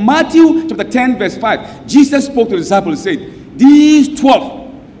book of Matthew chapter 10 verse 5. Jesus spoke to the disciples and said, these 12,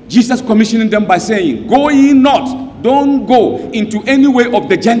 Jesus commissioning them by saying, go ye not, don't go into any way of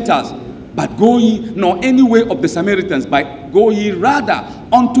the Gentiles, but go ye nor any way of the Samaritans, but go ye rather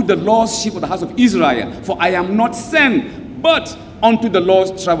unto the lost sheep of the house of Israel. For I am not sent, but unto the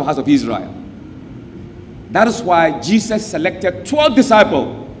lost tribe of the house of Israel. That is why Jesus selected 12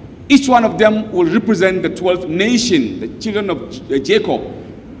 disciples. Each one of them will represent the 12th nation, the children of Jacob.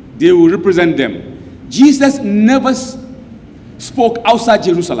 They will represent them. Jesus never spoke outside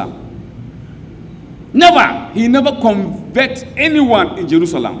Jerusalem. Never. He never converted anyone in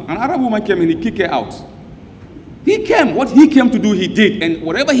Jerusalem. An Arab woman came and he kicked her out. He came. What he came to do, he did. And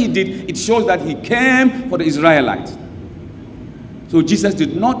whatever he did, it shows that he came for the Israelites. So Jesus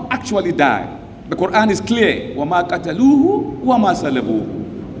did not actually die The Quran is clear. وَمَا قَتَلُوهُ وَمَا صَلَبُوهُ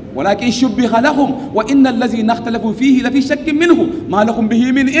ولكن شبه لهم وإن الذين اختلفوا فيه لفي شك منه ما لهم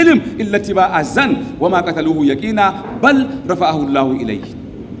به من علم إلا اتباع الظن وما قتلوه يقينا بل رفعه الله إليه.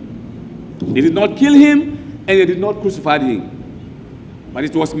 They did not kill him and they did not crucify him, but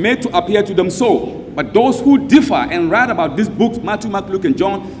it was made to appear to them so. But those who differ and write about these books, Matthew, Mark, Luke, and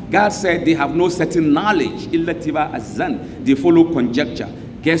John, God said they have no certain knowledge. إلا اتباع الظن. They follow conjecture,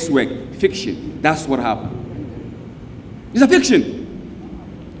 guesswork, fiction. That's what happened. It's a fiction.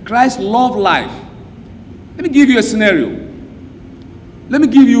 Christ loved life. Let me give you a scenario. Let me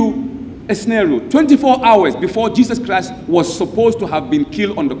give you a scenario. 24 hours before Jesus Christ was supposed to have been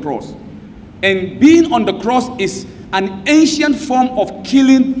killed on the cross. And being on the cross is an ancient form of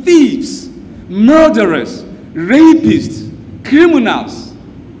killing thieves, murderers, rapists, criminals.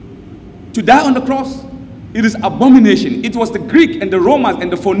 To die on the cross, it is abomination. It was the Greek and the Romans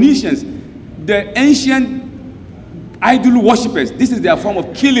and the Phoenicians, the ancient idol worshippers. This is their form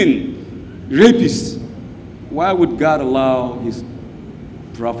of killing rapists. Why would God allow his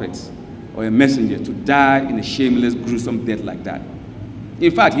prophets or a messenger to die in a shameless, gruesome death like that? In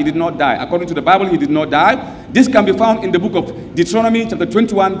fact, he did not die. According to the Bible, he did not die. This can be found in the book of Deuteronomy, chapter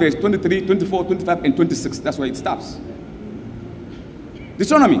 21, verse 23, 24, 25, and 26. That's where it stops.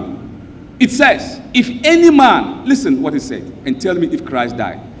 Deuteronomy. It says, if any man, listen what it said, and tell me if Christ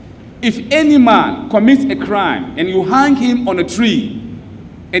died. If any man commits a crime and you hang him on a tree,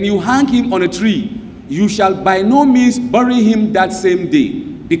 you shall by no means bury him that same day,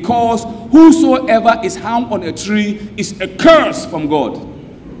 because whosoever is hung on a tree is a curse from God.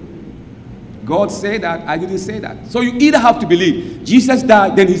 God said that, I didn't say that. So you either have to believe Jesus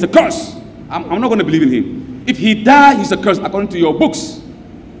died, then he's a curse. I'm not going to believe in him. If he died, he's a curse according to your books.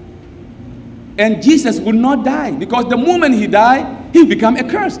 And Jesus would not die, because the moment he died, he became a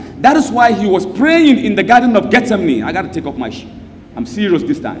curse. That is why he was praying in the Garden of Gethsemane. I got to take off my shoe. I'm serious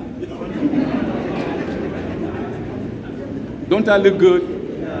this time. Don't I look good?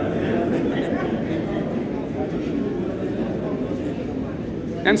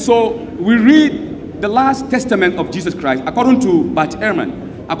 And so we read the last testament of Jesus Christ according to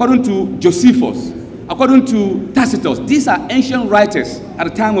Bat-Ehrman, according to Josephus, according to Tacitus. These are ancient writers at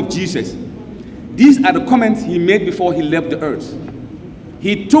the time of Jesus. These are the comments he made before he left the earth.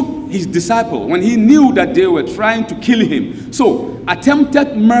 He took his disciple when he knew that they were trying to kill him. So,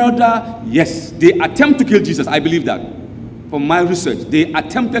 attempted murder, yes, they attempt to kill Jesus. I believe that. From my research, they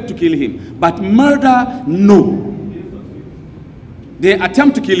attempted to kill him. But murder, no. They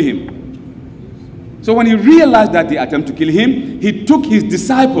attempt to kill him. So when he realized that they attempt to kill him, he took his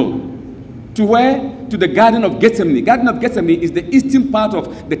disciple to where? To the Garden of Gethsemane. Garden of Gethsemane is the eastern part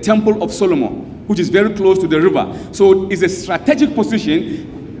of the Temple of Solomon, which is very close to the river. So it's a strategic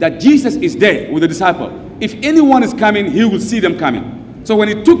position that Jesus is there with the disciple. If anyone is coming, he will see them coming. So when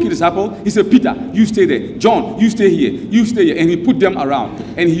he took his disciple, he said, Peter, you stay there. John, you stay here. You stay here. And he put them around.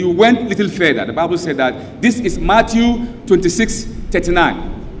 And he went a little further. The Bible said that this is Matthew 26:39.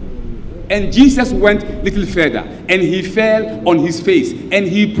 And Jesus went a little further, and he fell on his face, and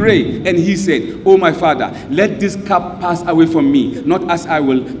he prayed, and he said, Oh my Father, let this cup pass away from me, not as I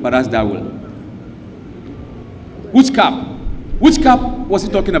will, but as thou wilt. Which cup? Which cup was he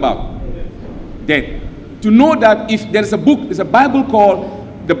talking about? Death. To know that if there is a book, there's a Bible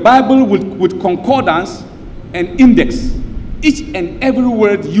called the Bible with concordance and index. Each and every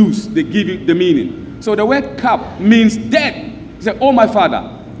word used, they give you the meaning. So the word cup means death. He said, Oh my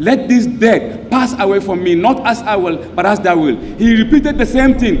Father, let this death pass away from me, not as I will, but as thou wilt. He repeated the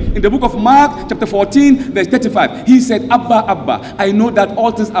same thing in the book of Mark, chapter 14, verse 35. He said, Abba, Abba, I know that all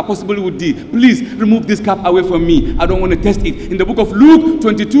things are possible with thee. Please remove this cup away from me. I don't want to taste it. In the book of Luke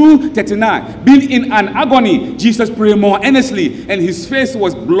 22:39, being in an agony, Jesus prayed more earnestly, and his face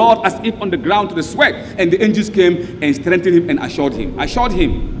was blood as if on the ground to the sweat. And the angels came and strengthened him and assured him. Assured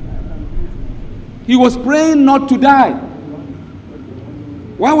him. He was praying not to die.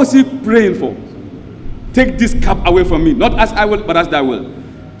 Why was he praying for? Take this cup away from me, not as I will, but as thou wilt.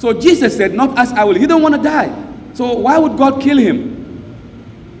 So Jesus said, not as I will. He don't want to die. So why would God kill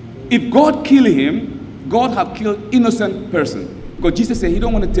him? If God kill him, God have killed innocent person. Because Jesus said, he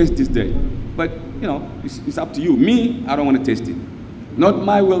don't want to taste this day. But, you know, it's up to you. Me, I don't want to taste it. Not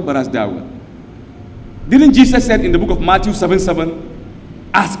my will, but as thou wilt. Didn't Jesus said in the book of Matthew 7:7,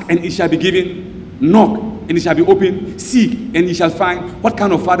 ask and it shall be given, knock and it shall be open. Seek, and ye shall find. What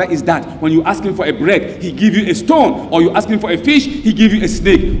kind of father is that? When you ask him for a bread, he give you a stone. Or you ask him for a fish, he give you a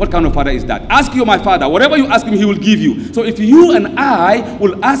snake. What kind of father is that? Ask you, my father. Whatever you ask him, he will give you. So if you and I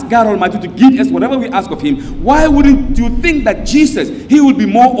will ask God Almighty to give us whatever we ask of him, why wouldn't you think that Jesus, he will be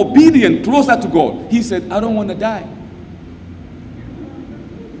more obedient, closer to God? He said, I don't want to die.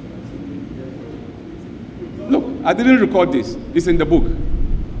 Look, I didn't record this. It's in the book.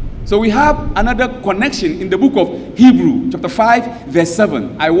 So we have another connection in the book of Hebrew, chapter 5, verse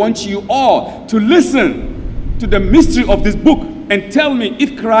 7. I want you all to listen to the mystery of this book and tell me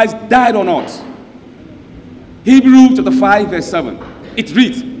if Christ died or not. Hebrew chapter 5, verse 7. It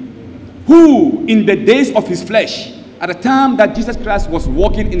reads, who in the days of his flesh, at the time that Jesus Christ was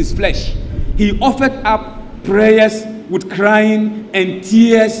walking in his flesh, he offered up prayers with crying and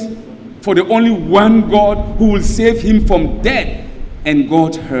tears for the only one God who will save him from death. And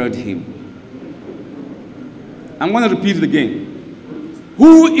God heard him. I'm going to repeat it again.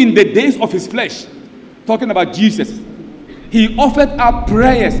 Who in the days of his flesh, talking about Jesus, he offered up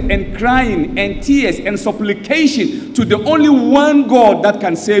prayers and crying and tears and supplication to the only one God that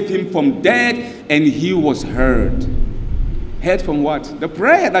can save him from death, and he was heard. Heard from what? The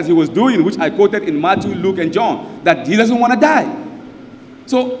prayer that he was doing, which I quoted in Matthew, Luke, and John, that he doesn't want to die.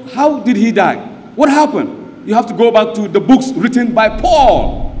 So how did he die? What happened? You have to go back to the books written by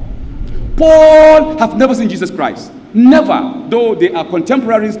Paul. Paul have never seen Jesus Christ. Never. Though they are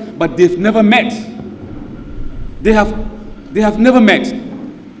contemporaries, but they've never met. They have never met.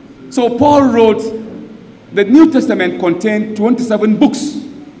 So Paul wrote, the New Testament contained 27 books.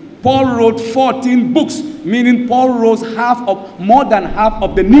 Paul wrote 14 books, meaning Paul wrote more than half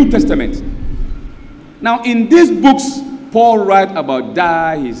of the New Testament. Now in these books, Paul writes about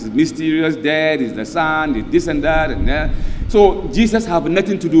his mysterious death, is the son, is this and that, and that. So Jesus have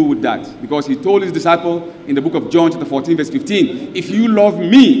nothing to do with that, because he told his disciple in the book of John chapter 14 verse 15, if you love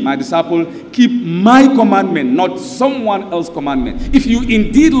me, my disciple, keep my commandment, not someone else's commandment. If you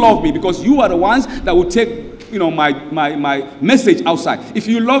indeed love me, because you are the ones that will take my message outside. If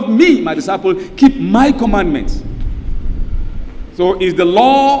you love me, my disciple, keep my commandments. So is the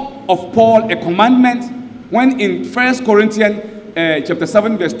law of Paul a commandment? When in 1 Corinthians chapter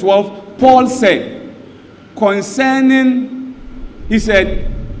 7 verse 12, Paul said, concerning, he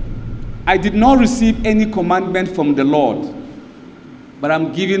said, I did not receive any commandment from the Lord, but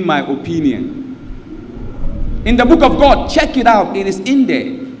I'm giving my opinion. In the book of God, check it out, it is in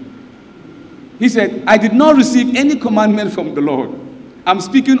there. He said, I did not receive any commandment from the Lord. I'm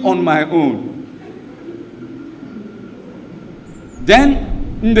speaking on my own.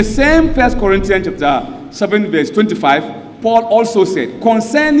 Then, in the same 1 Corinthians chapter 7 verse 25, Paul also said,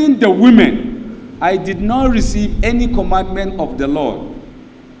 concerning the women, I did not receive any commandment of the Lord.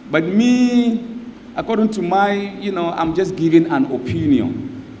 But me, according to my, I'm just giving an opinion.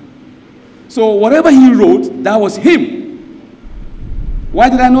 So whatever he wrote, that was him. Why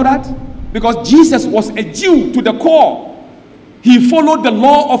did I know that? Because Jesus was a Jew to the core. He followed the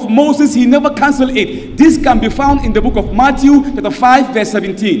law of Moses. He never canceled it. This can be found in the book of Matthew chapter 5 verse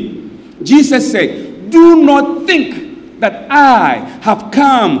 17. Jesus said, do not think that I have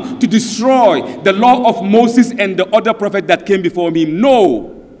come to destroy the law of Moses and the other prophet that came before me.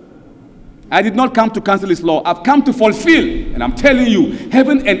 No. I did not come to cancel his law. I've come to fulfill. And I'm telling you,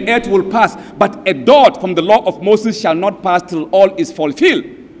 heaven and earth will pass, but a dot from the law of Moses shall not pass till all is fulfilled.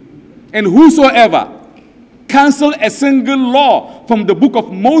 And whosoever cancel a single law from the book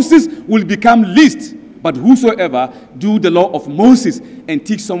of Moses will become least. But whosoever do the law of Moses and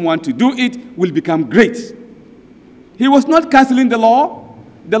teach someone to do it will become great. He was not canceling the law.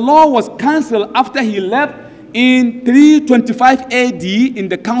 The law was canceled after he left in 325 AD in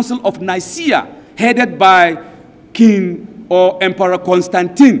the Council of Nicaea, headed by King or Emperor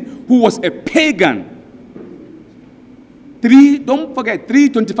Constantine, who was a pagan. Don't forget,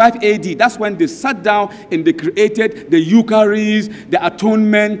 325 AD, that's when they sat down and they created the Eucharist, the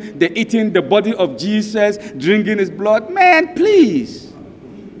atonement, the eating the body of Jesus, drinking his blood. Man, please.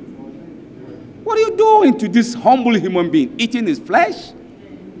 What are you doing to this humble human being? Eating his flesh?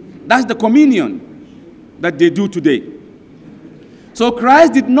 That's the communion that they do today. So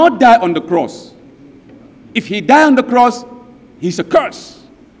Christ did not die on the cross. If he died on the cross, he's a curse.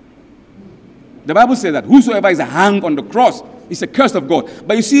 The Bible says that whosoever is hanged on the cross is a curse of God.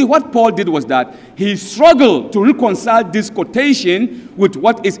 But you see, what Paul did was that he struggled to reconcile this quotation with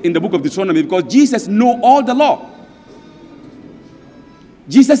what is in the book of Deuteronomy, because Jesus knew all the law.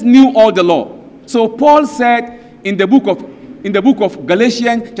 Jesus knew all the law. So Paul said in the book of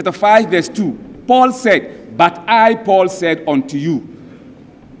Galatians chapter 5 verse 2, Paul said, but I, Paul, said unto you.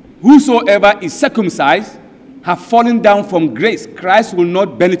 whosoever is circumcised have fallen down from grace. Christ will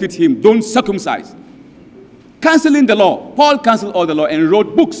not benefit him. Don't circumcise. Canceling the law. Paul canceled all the law and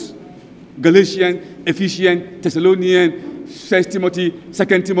wrote books. Galatians, Ephesians, Thessalonians, 1 Timothy,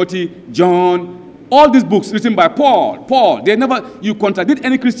 2 Timothy, John. All these books written by Paul. Paul. They never, you contradict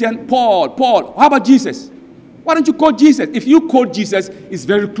any Christian. Paul. How about Jesus? Why don't you quote Jesus? If you quote Jesus, it's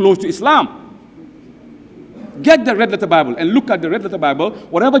very close to Islam. Get the red letter Bible and look at the red letter Bible.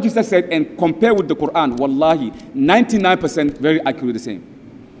 Whatever Jesus said and compare with the Quran. Wallahi, 99% very accurate the same.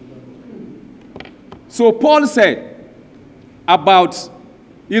 So Paul said about,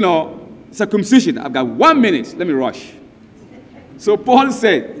 circumcision. I've got 1 minute. Let me rush. So Paul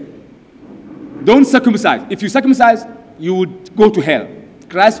said, don't circumcise. If you circumcise, you would go to hell.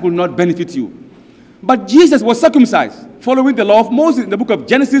 Christ will not benefit you. But Jesus was circumcised, following the law of Moses. In the book of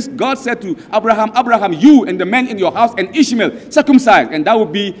Genesis, God said to Abraham, Abraham, you and the men in your house and Ishmael, circumcised. And that will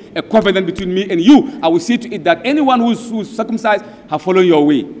be a covenant between me and you. I will see to it that anyone who's circumcised have followed your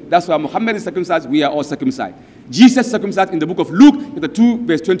way. That's why Mohammed is circumcised, we are all circumcised. Jesus circumcised in the book of Luke, chapter 2,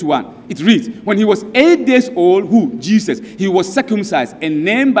 verse 21. It reads, when he was 8 days old, who? Jesus. He was circumcised and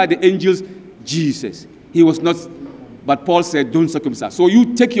named by the angels Jesus. He was not, but Paul said, don't circumcise. So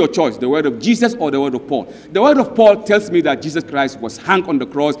you take your choice, the word of Jesus or the word of Paul. The word of Paul tells me that Jesus Christ was hung on the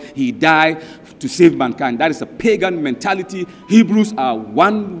cross. He died to save mankind. That is a pagan mentality. Hebrews are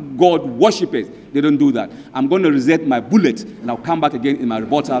one God worshippers. They don't do that. I'm going to reset my bullet and I'll come back again in my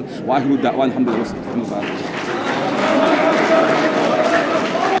rebuttal.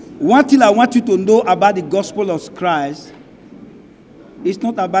 One thing I want you to know about the gospel of Christ, it's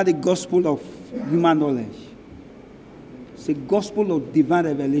not about the gospel of human knowledge. It's a gospel of divine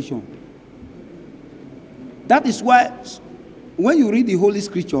revelation. That is why when you read the Holy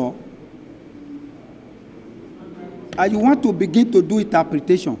Scripture and you want to begin to do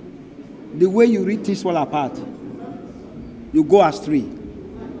interpretation, the way you read things fall apart, you go astray.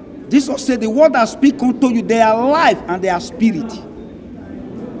 Jesus said, the word that speak unto you, they are life and they are spirit.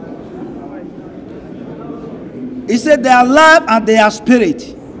 He said they are life and they are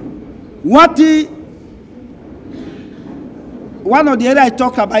spirit. One of the areas I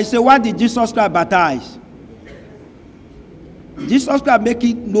talked about, he said, why did Jesus Christ baptize? Jesus Christ make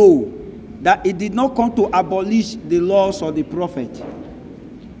it know that he did not come to abolish the laws of the prophet.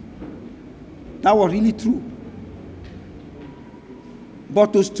 That was really true.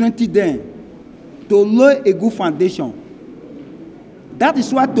 But to strengthen them, to lay a good foundation. That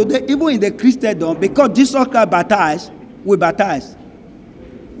is why today, even in the Christendom, because Jesus Christ baptized, we baptize.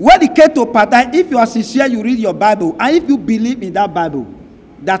 When it came to baptize, if you are sincere, you read your Bible, and if you believe in that Bible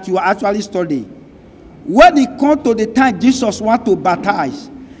that you are actually studying, when it comes to the time Jesus wants to baptize,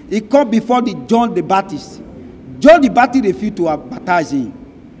 he come before the John the Baptist. John the Baptist refused to baptize him.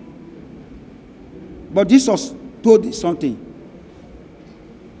 But Jesus told him something.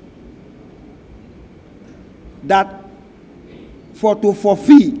 That to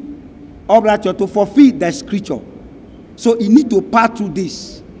fulfill the scripture. So he need to pass through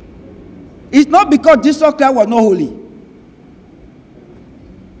this. It's not because Jesus Christ was not holy.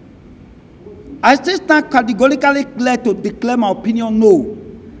 I still stand categorically clear to declare my opinion, no,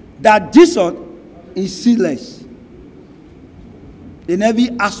 that Jesus is sinless in every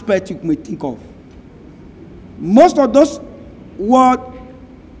aspect you may think of. Most of those words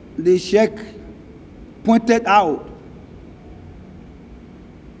the Sheikh pointed out,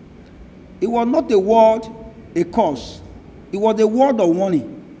 it was not a word, a curse. It was a word of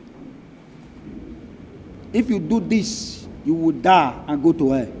warning. If you do this, you will die and go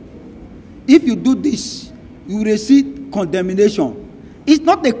to hell. If you do this, you will receive condemnation. It's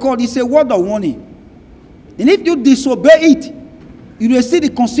not a curse, it's a word of warning. And if you disobey it, you will receive the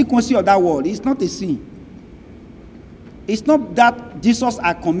consequences of that word. It's not a sin. It's not that Jesus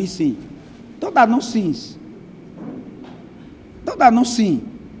has committed sin. Those are not sins. Those are not sin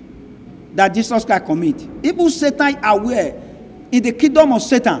that Jesus Christ commit. Even Satan are aware in the kingdom of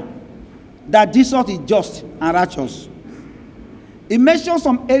Satan that Jesus is just and righteous. It mentions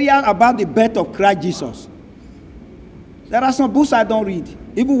some areas about the birth of Christ Jesus. There are some books I don't read.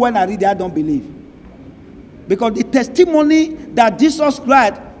 Even when I read it, I don't believe. Because the testimony that Jesus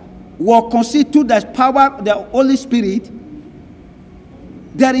Christ was conceived through the power of the Holy Spirit,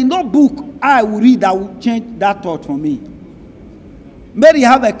 there is no book I will read that will change that thought for me. Mary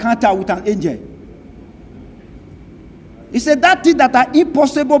have a encounter with an angel. He said that thing that are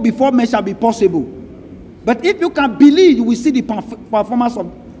impossible before men shall be possible. But if you can believe, you will see the performance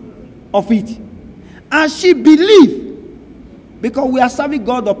of it. And she believed, because we are serving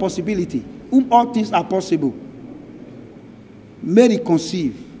God of possibility, whom all things are possible. Mary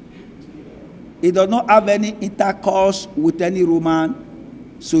conceived He does not have any intercourse with any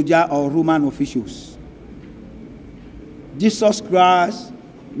Roman soldier or Roman officials. Jesus Christ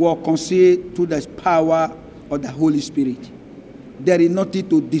was conceived through the power of the Holy Spirit. There is nothing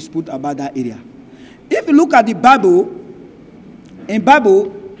to dispute about that area. If you look at the Bible, in Bible,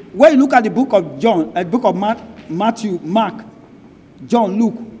 when you look at the book of John, the book of Matthew, Mark, John,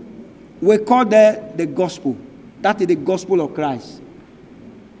 Luke, we call that the gospel. That is the gospel of Christ.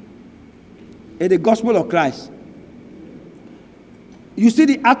 It's the gospel of Christ. You see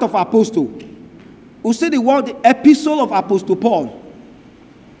the Act of Apostle. You see the word, the epistle of Apostle Paul.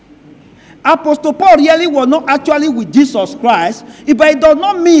 Apostle Paul really was not actually with Jesus Christ, but it does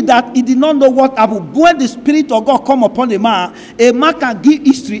not mean that he did not know what happened. When the Spirit of God come upon a man can give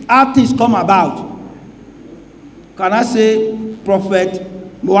history how things come about. Can I say Prophet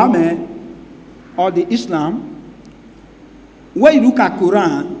Mohammed or the Islam? When you look at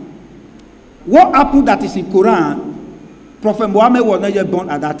Quran, what happened that is in Quran, Prophet Mohammed was not yet born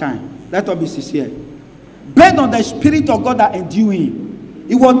at that time. Let us be sincere. Based on the Spirit of God that endued him,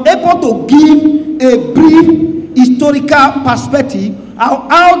 he was able to give a brief historical perspective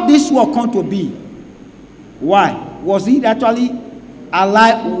how this will come to be. Why? Was he actually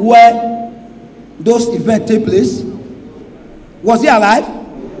alive when those events take place? Was he alive?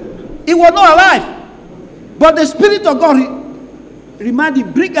 He was not alive. But the Spirit of God reminded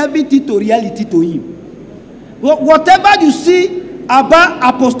him, bring everything to reality to him. Whatever you see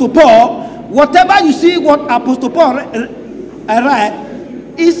about Apostle Paul, whatever you see what Apostle Paul write,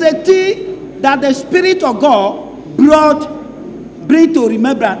 is a thing that the Spirit of God bring to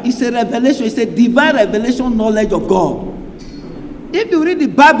remembrance. It's a revelation. It's a divine revelation knowledge of God. If you read the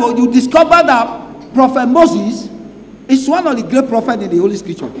Bible, you discover that Prophet Moses is one of the great prophets in the Holy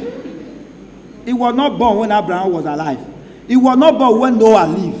Scripture. He was not born when Abraham was alive. He was not born when Noah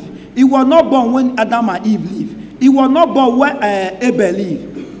lived. He was not born when Adam and Eve lived. He was not born when Abel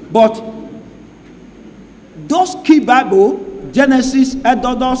lived. But those key Bible, Genesis,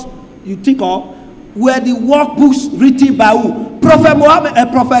 Exodus, you think of, were the workbooks written by who? Prophet Mohammed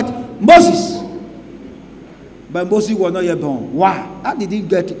and Prophet Moses. But Moses was not yet born. Why? How did he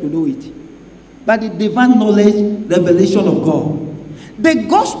get to know it? By the divine knowledge, revelation of God. The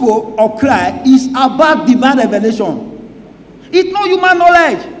gospel of Christ is about divine revelation. It's not human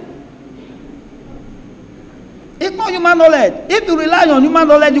knowledge. It's not human knowledge. If you rely on human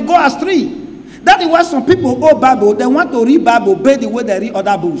knowledge, you go astray. That is why some people go Bible, they want to read Bible based the way they read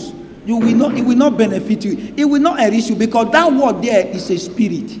other books. It will not benefit you. It will not enrich you, because that word there is a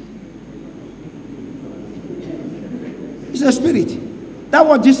spirit. It's a spirit. That's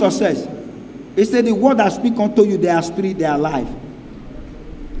what Jesus says. He said, the word that speak unto you, they are spirit, they are life.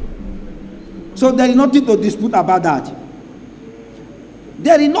 So there is nothing to dispute about that.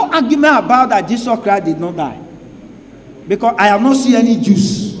 There is no argument about that Jesus Christ did not die. Because I have not seen any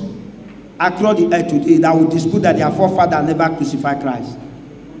Jews across the earth today that will dispute that their forefathers never crucified Christ.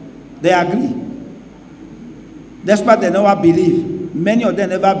 They agree. Despite they never believe. Many of them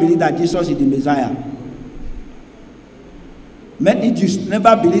never believe that Jesus is the Messiah. Many Jews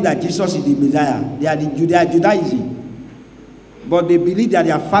never believe that Jesus is the Messiah. They are Judaism. But they believe that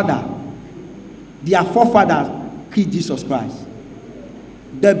their forefathers killed Jesus Christ.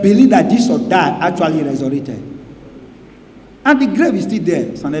 They believe that Jesus died, actually resurrected. And the grave is still there.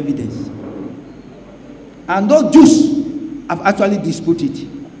 It's an evidence. And those Jews have actually disputed.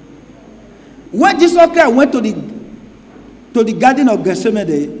 When Jesus Christ went to the Garden of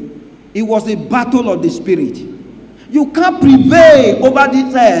Gethsemane, it was a battle of the Spirit. You can't prevail over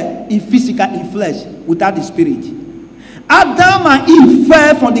this in flesh without the Spirit. Adam and Eve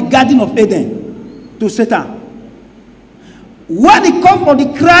fell from the Garden of Eden to Satan. When it comes for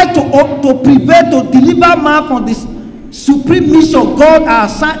the cry to prevail, to deliver man from this supreme mission God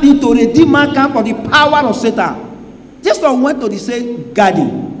has assigned him to redeem mankind from the power of Satan, Jesus went to the same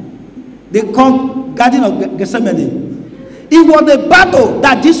garden. They called Garden of Gethsemane. It was a battle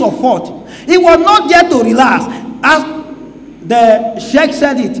that Jesus fought. He was not there to relax. As the Sheikh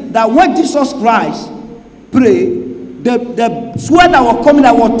said it, that when Jesus Christ prayed, the sweat that was coming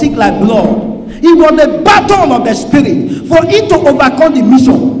that was thick like blood, it was the battle of the Spirit for it to overcome the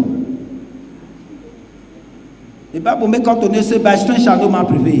mission. The Bible makes us to say, by strength shall no man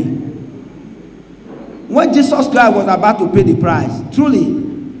prevail. When Jesus Christ was about to pay the price, truly,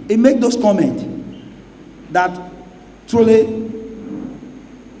 he made those comments that truly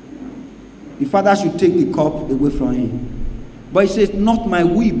the Father should take the cup away from him. But he says, not my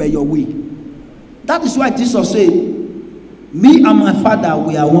will, but your will. That is why Jesus said, me and my Father,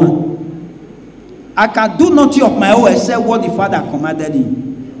 we are one. I can do nothing of my own except what the Father commanded him.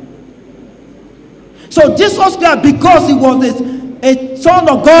 So Jesus Christ, because he was a son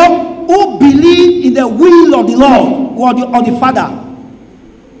of God who believed in the will of the Lord or the Father,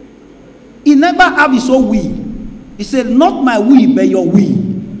 he never had his own will. He said, not my will, but your will.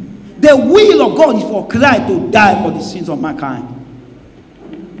 The will of God is for Christ to die for the sins of mankind,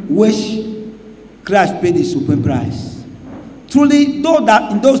 which Christ paid the supreme price. Truly, though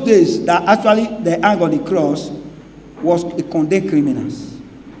that in those days, that actually the hang on the cross was a condemned criminals.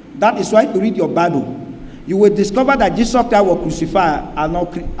 That is why, if you read your Bible, you will discover that Jesus Christ was crucified are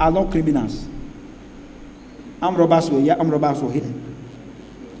not criminals. I'm robbers were here.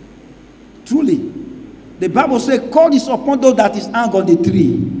 Truly, the Bible says, "God is upon those that is hung on the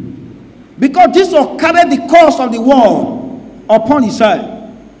tree," because Jesus carried the curse of the world upon his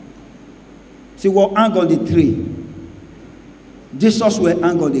head. He was hung on the tree. Jesus was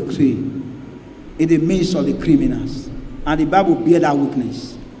hung on the tree in the midst of the criminals, and the Bible bear that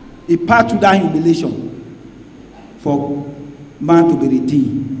witness. He passed through that humiliation for man to be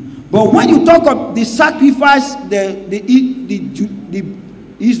redeemed. But when you talk of the sacrifice the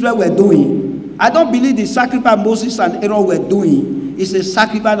Israel were doing, I don't believe the sacrifice Moses and Aaron were doing is a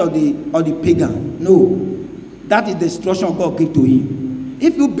sacrifice of the pagan. No, that is the instruction God gave to him.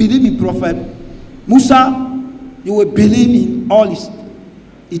 If you believe in Prophet Musa, you will believe in all his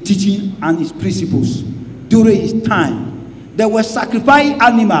teaching and his principles. During his time, they were sacrificing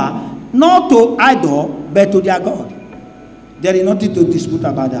animal not to idol but to their God. There is nothing to dispute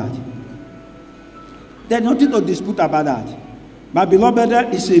about that. There is nothing to dispute about that. My beloved,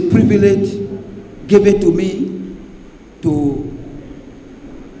 it's a privilege given to me to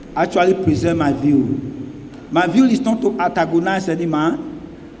actually present my view. My view is not to antagonize any man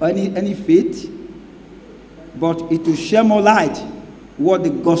or any faith, but it to share more light what the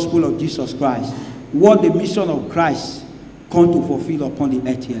gospel of Jesus Christ, what the mission of Christ come to fulfill upon the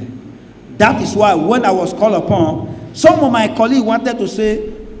earth here. That is why when I was called upon, some of my colleagues wanted to say,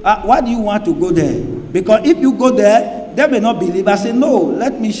 why do you want to go there? Because if you go there, they may not believe. I say, no,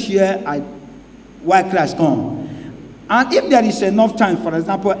 let me share why Christ come. And if there is enough time, for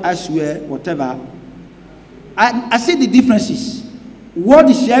example, elsewhere, whatever, I see the differences. What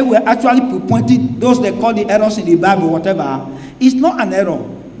the Sheikh were actually pointing, those they call the errors in the Bible, whatever, is not an error.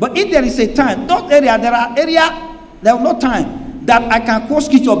 But if there is a time, there are areas, there is no time that I can quote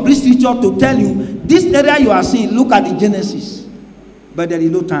scripture, bring scripture to tell you, this area you are seeing, look at the Genesis. But there is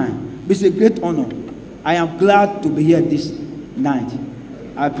no time. It's a great honor. I am glad to be here this night.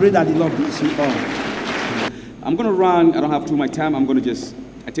 I pray that the Lord bless you all. I'm going to run. I don't have too much time. I'm going to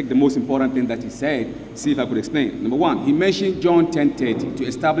I take the most important thing that he said, see if I could explain. Number one, he mentioned John 10:30 to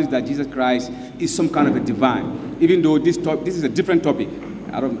establish that Jesus Christ is some kind of a divine. Even though this is a different topic.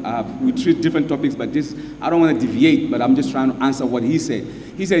 We treat different topics, but I don't want to deviate, but I'm just trying to answer what he said.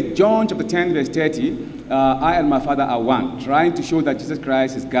 He said, John chapter 10, verse 30, I and my Father are one, trying to show that Jesus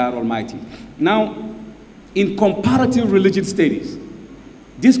Christ is God Almighty. Now, in comparative religion studies,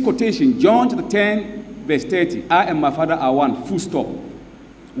 this quotation, John chapter 10, verse 30, I and my Father are one, full stop.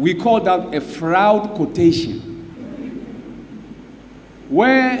 We call that a fraud quotation.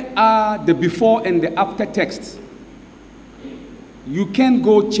 Where are the before and the after texts? You can't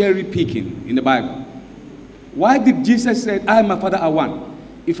go cherry picking in the Bible. Why did Jesus say, I and my Father are one?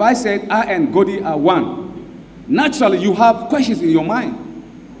 If I said, I and God are one, naturally you have questions in your mind.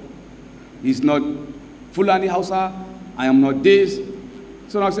 He's not Fulani Hausa, I am not this.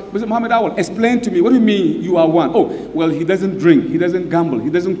 So now I said, Mr. Mohammed, Awal, explain to me, what do you mean you are one? Oh, well, he doesn't drink, he doesn't gamble, he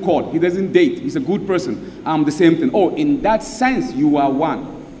doesn't court, he doesn't date, he's a good person. I'm the same thing. Oh, in that sense, you are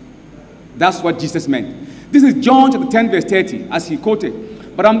one. That's what Jesus meant. This is John chapter 10, verse 30, as he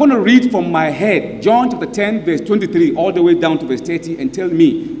quoted. But I'm going to read from my head, John chapter 10, verse 23, all the way down to verse 30, and tell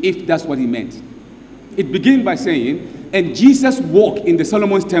me if that's what he meant. It begins by saying, and Jesus walked in the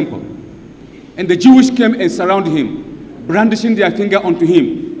Solomon's temple, and the Jewish came and surrounded him, brandishing their finger unto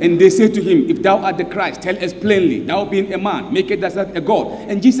him. And they said to him, if thou art the Christ, tell us plainly, thou being a man, make it thyself a God.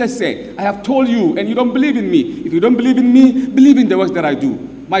 And Jesus said, I have told you, and you don't believe in me. If you don't believe in me, believe in the works that I do.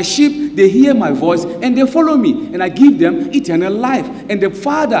 My sheep, they hear my voice, and they follow me, and I give them eternal life. And the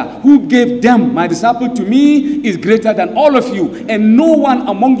Father who gave them, my disciple, to me, is greater than all of you. And no one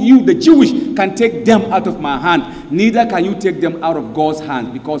among you, the Jewish, can take them out of my hand. Neither can you take them out of God's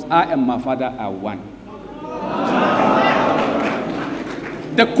hand, because I and my Father are one.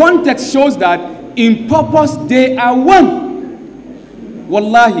 The context shows that in purpose they are one.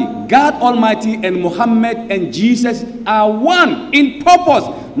 Wallahi, God Almighty and Muhammad and Jesus are one in purpose,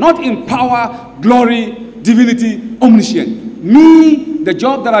 not in power, glory, divinity, omniscience. Me the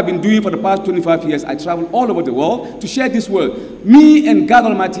job that I've been doing for the past 25 years, I travel all over the world to share this word. Me and God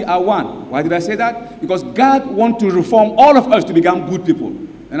Almighty are one. Why did I say that? Because God wants to reform all of us to become good people.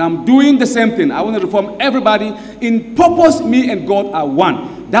 And I'm doing the same thing. I want to reform everybody. In purpose, me and God are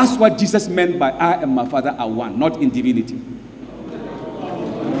one. That's what Jesus meant by I and my Father are one, not in divinity.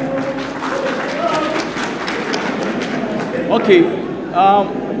 Okay,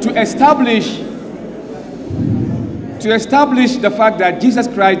 to establish the fact that Jesus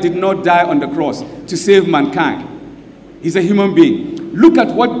Christ did not die on the cross to save mankind. He's a human being. Look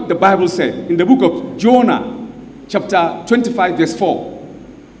at what the Bible said in the book of Jonah, chapter 25, verse 4.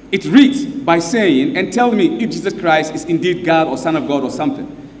 It reads by saying, and tell me if Jesus Christ is indeed God or Son of God or something.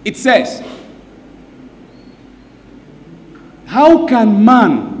 It says, how can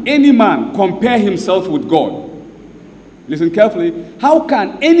any man compare himself with God? Listen carefully. How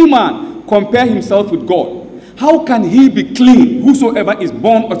can any man compare himself with God? How can he be clean? Whosoever is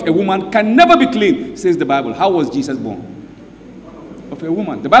born of a woman can never be clean, says the Bible. How was Jesus born? Of a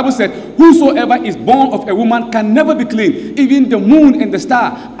woman. The Bible said, whosoever is born of a woman can never be clean. Even the moon and the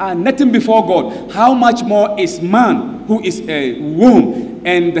star are nothing before God. How much more is man, who is a womb,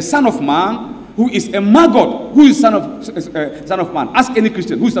 and the son of man, who is a maggot, who is son of man? Ask any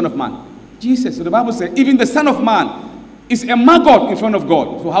Christian, who is son of man? Jesus. So the Bible said, even the son of man is a maggot in front of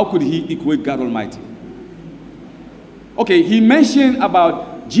God. So how could he equate God Almighty? Okay, he mentioned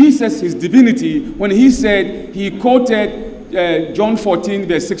about Jesus, his divinity, when he said, he quoted John 14,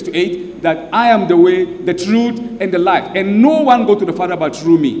 verse 6 to 8, that I am the way, the truth, and the life. And no one go to the Father but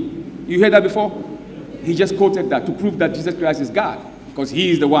through me. You heard that before? He just quoted that to prove that Jesus Christ is God, because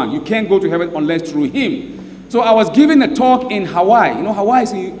he is the one. You can't go to heaven unless through him. So I was giving a talk in Hawaii. You know, Hawaii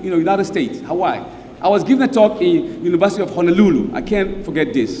is in United States, Hawaii. I was giving a talk in University of Honolulu. I can't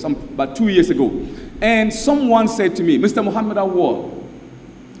forget this, about 2 years ago. And someone said to me, Mr. Mohammed Awal,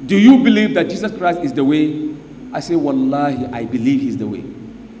 do you believe that Jesus Christ is the way? I say, Wallahi, I believe he's the way.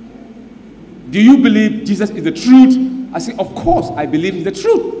 Do you believe Jesus is the truth? I say, of course, I believe he's the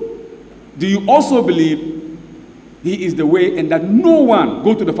truth. Do you also believe he is the way and that no one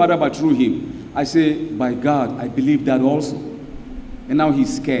go to the Father but through him? I say, by God, I believe that also. And now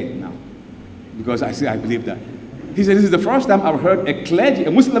he's scared now, because I say, I believe that. He said, this is the first time I've heard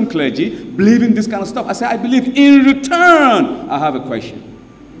a Muslim clergy, believing this kind of stuff. I said, I believe. In return, I have a question.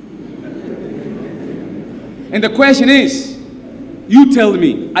 And the question is, you tell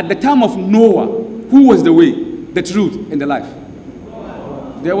me, at the time of Noah, who was the way, the truth, and the life?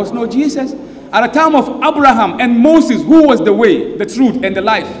 There was no Jesus. At the time of Abraham and Moses, who was the way, the truth, and the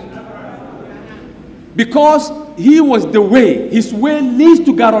life? Because he was the way. His way leads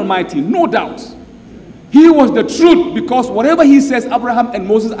to God Almighty, no doubt. He was the truth, because whatever he says, Abraham and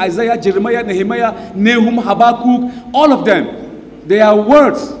Moses, Isaiah, Jeremiah, Nehemiah, Nahum, Habakkuk, all of them, their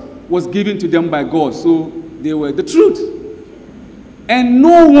words was given to them by God. So they were the truth. And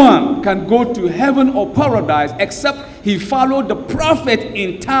no one can go to heaven or paradise except he followed the prophet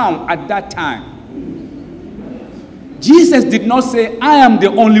in town at that time. Jesus did not say, I am the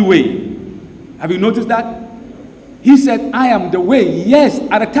only way. Have you noticed that? He said, I am the way. Yes,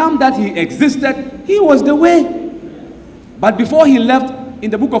 at the time that he existed, he was the way. But before he left, in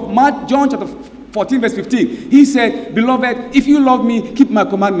the book of Mark, John chapter 14, verse 15, he said, beloved, if you love me, keep my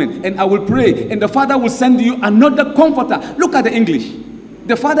commandment, and I will pray, and the Father will send you another comforter. Look at the English.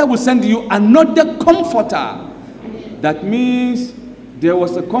 The Father will send you another comforter. That means there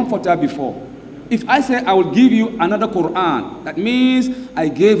was a comforter before. If I say I will give you another Quran, that means I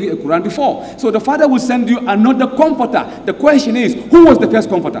gave you a Quran before. So the Father will send you another comforter. The question is, who was the first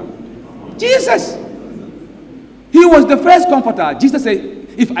comforter? Jesus. He was the first comforter. Jesus said,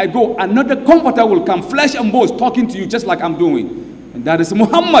 if I go, another comforter will come, flesh and bones, talking to you just like I'm doing. And that is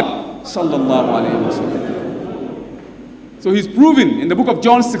Muhammad sallallahu alayhi wa sallam. So he's proven in the book of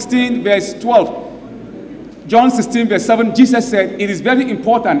John 16, verse 12. John 16, verse 7, Jesus said, it is very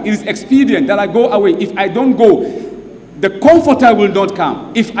important, it is expedient that I go away. If I don't go, the comforter will not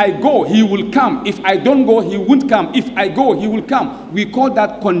come. If I go, he will come. If I don't go, he won't come. If I go, he will come. We call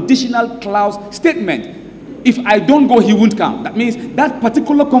that conditional clause statement. If I don't go, he won't come. That means that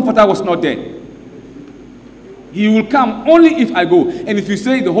particular comforter was not there. He will come only if I go. And if you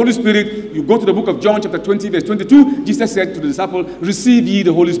say the Holy Spirit, you go to the book of John chapter 20, verse 22, Jesus said to the disciple, receive ye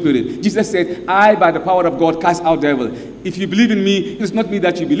the Holy Spirit. Jesus said, I, by the power of God, cast out devil. If you believe in me, it is not me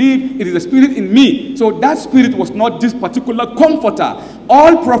that you believe, it is the Spirit in me. So that Spirit was not this particular comforter.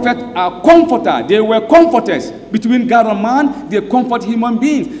 All prophets are comforters. They were comforters. Between God and man, they comfort human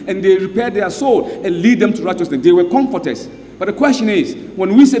beings, and they repair their soul and lead them to righteousness. They were comforters. But the question is,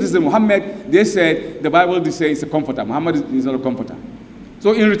 when we said this is Muhammad, they said, the Bible says it's a comforter. Muhammad is not a comforter.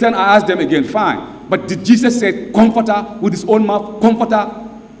 So in return, I asked them again, fine. But did Jesus say comforter with his own mouth? Comforter?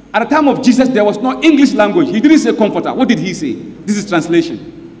 At the time of Jesus, there was no English language. He didn't say comforter. What did he say? This is translation.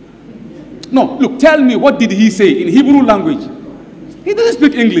 No, look, tell me, what did he say in Hebrew language? He didn't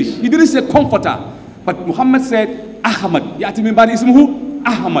speak English. He didn't say comforter. But Muhammad said, Ahmad. Ya'ti min ba'di ismuhu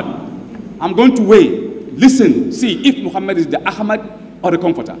Ahmad. I'm going to weigh. Listen, see if Muhammad is the Ahmad or the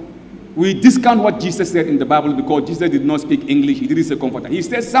comforter. We discount what Jesus said in the Bible because Jesus did not speak English. He didn't say comforter. He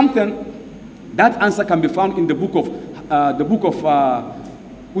said something. That answer can be found in the book of,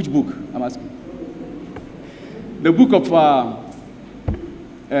 which book? I'm asking. The book of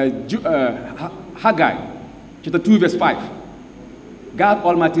Haggai, chapter 2, verse 5. God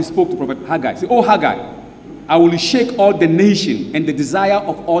Almighty spoke to Prophet Haggai. Say, oh Haggai, I will shake all the nation, and the desire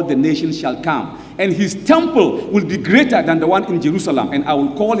of all the nations shall come. And his temple will be greater than the one in Jerusalem, and I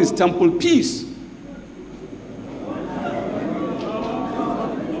will call his temple peace.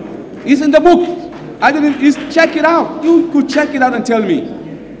 It's in the book. Check it out. You could check it out and tell me.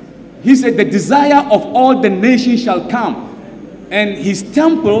 He said, the desire of all the nations shall come, and his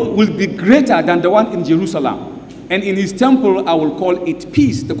temple will be greater than the one in Jerusalem. And in his temple, I will call it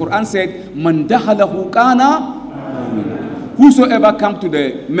peace. The Quran said, Man dakhalahu kana. Whosoever comes to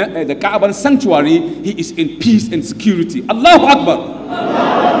the Kaaba sanctuary, he is in peace and security. Allahu Akbar.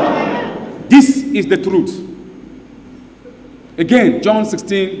 This is the truth. Again, John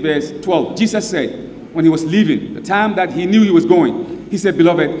 16, verse 12. Jesus said, when he was leaving, the time that he knew he was going, he said,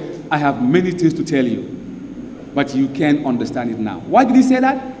 beloved, I have many things to tell you, but you can't understand it now. Why did he say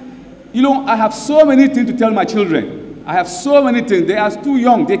that? You know, I have so many things to tell my children. I have so many things. They are too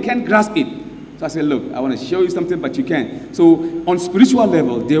young. They can't grasp it. So I said, look, I want to show you something, but you can't. So on spiritual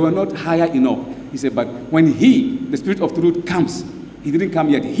level, they were not higher enough. He said, but when he, the Spirit of truth, comes, he didn't come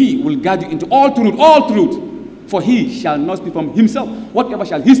yet. He will guide you into all truth, all truth. For he shall not speak from himself. Whatever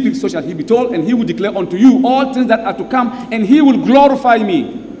shall he speak, so shall he be told, and he will declare unto you all things that are to come, and he will glorify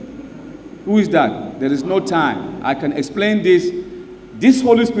me. Who is that? There is no time. I can explain this. This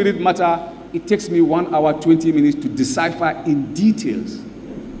Holy Spirit matter, it takes me 1 hour, 20 minutes to decipher in details.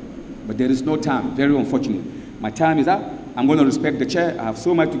 But there is no time. Very unfortunate. My time is up. I'm going to respect the chair. I have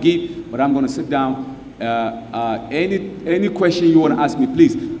so much to give, but I'm going to sit down. Any question you want to ask me,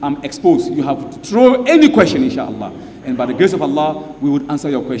 please. I'm exposed. You have to throw any question, inshallah. And by the grace of Allah, we would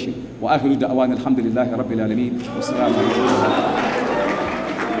answer your question. Wa akhiru da'wana alhamdulillahi rabbil alameen. Wassalamu alaikum.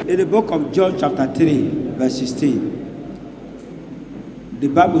 In the book of John chapter 3, verse 16, the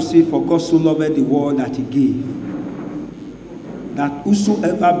Bible says, for God so loved the world that he gave, that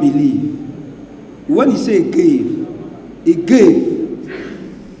whosoever believe. When he said he gave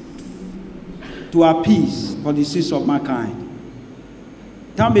to appease for the sins of mankind.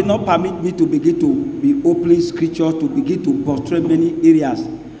 Time may not permit me to begin to be opening scripture, to begin to portray many areas.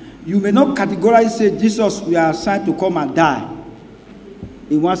 You may not categorically say, Jesus, we are assigned to come and die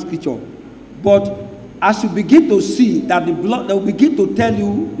in one scripture. But as you begin to see that the blood, that will begin to tell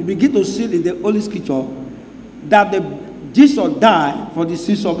you, you begin to see in the Holy Scripture that Jesus died for the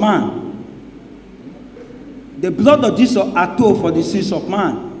sins of man. The blood of Jesus atoned for the sins of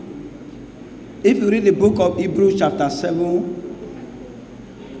man. If you read the book of Hebrews chapter 7,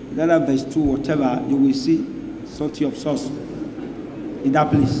 verse 2, whatever, you will see something of source in that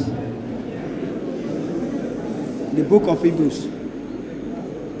place. The book of Hebrews.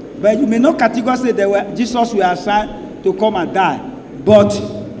 But you may not categorically say Jesus will assigned to come and die. But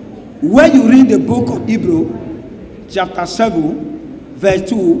when you read the book of Hebrews, chapter 7, verse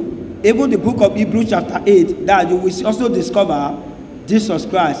 2, even the book of Hebrews, chapter 8, that you will also discover Jesus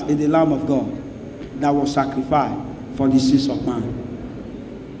Christ is the Lamb of God that was sacrificed for the sins of man.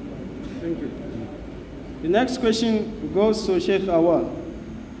 Thank you. The next question goes to Sheikh Awal.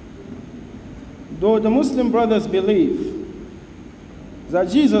 Though the Muslim brothers believe that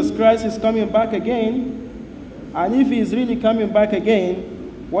Jesus Christ is coming back again, and if he is really coming back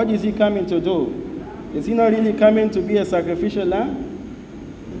again, what is he coming to do? Is he not really coming to be a sacrificial lamb?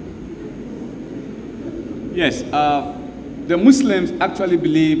 Yes, the Muslims actually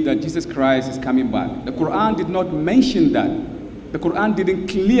believe that Jesus Christ is coming back. The Quran did not mention that. The Quran didn't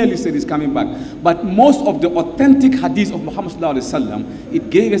clearly say he's coming back. But most of the authentic hadith of Muhammad sallallahu alaihi wasallam, it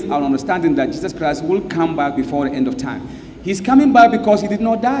gave us our understanding that Jesus Christ will come back before the end of time. He's coming back because he did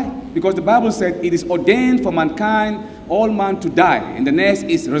not die. Because the Bible said it is ordained for mankind, all man to die. And the next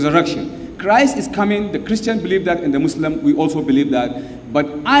is resurrection. Christ is coming. The Christian believe that, and the Muslim, we also believe that. But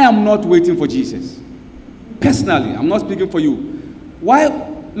I am not waiting for Jesus. Personally, I'm not speaking for you. Why?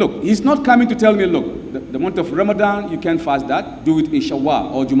 Look, he's not coming to tell me, look, the month of Ramadan, you can't fast that. Do it in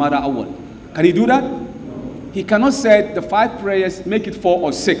Shawwal or Jumada Awal. Can he do that? He cannot say the 5 prayers, make it 4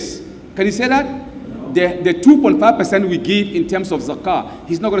 or 6. Can he say that? The 2.5% we give in terms of zakah,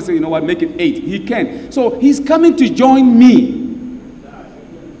 he's not going to say, you know what, make it 8. He can. So he's coming to join me.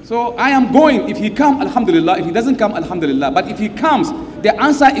 So I am going. If he comes, alhamdulillah. If he doesn't come, alhamdulillah. But if he comes, the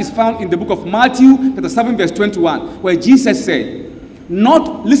answer is found in the book of Matthew, chapter 7, verse 21, where Jesus said,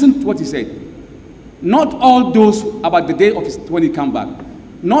 listen to what he said. Not all those, about the day of his, when he come back,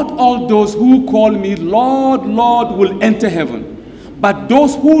 not all those who call me Lord, Lord will enter heaven. But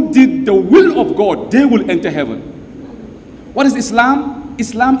those who did the will of God, they will enter heaven. What is Islam?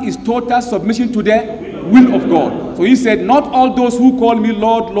 Islam is total submission to the will of God. So he said, not all those who call me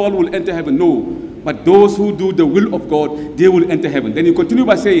Lord, Lord will enter heaven. No. But those who do the will of God, they will enter heaven. Then he continued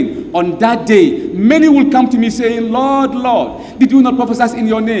by saying, on that day, many will come to me saying, Lord, Lord, did you not prophesy in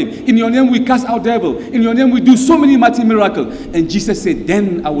your name? In your name we cast out devil. In your name we do so many mighty miracles. And Jesus said,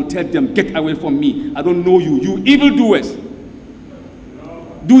 then I will tell them, get away from me. I don't know you, you evildoers.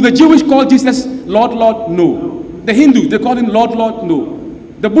 Do the Jewish call Jesus Lord, Lord? No. The Hindus, they call him Lord, Lord? No.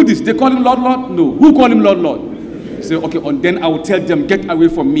 The Buddhists, they call him Lord, Lord? No. Who call him Lord, Lord? Say, okay, and then I will tell them, get away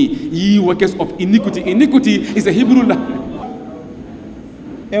from me, ye workers of iniquity. Iniquity is a Hebrew language.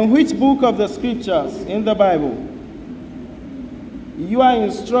 In which book of the scriptures in the Bible you are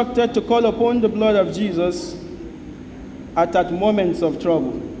instructed to call upon the blood of Jesus at moments of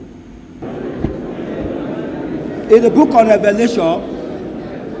trouble? In the book of Revelation,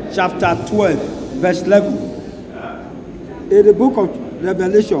 chapter 12, verse 11. In the book of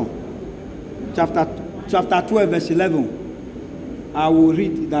Revelation, chapter 12, verse 11. I will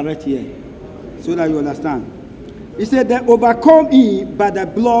read direct here so that you understand. He said, they overcome him by the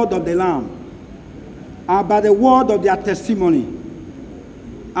blood of the Lamb and by the word of their testimony.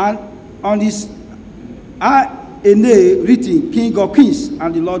 And on his name written, King of Kings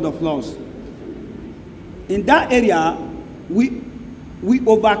and the Lord of Lords. In that area, we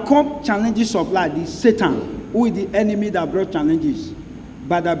overcome challenges of life, the Satan, who is the enemy that brought challenges,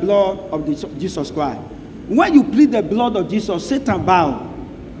 by the blood of Jesus Christ. When you plead the blood of Jesus, Satan bow.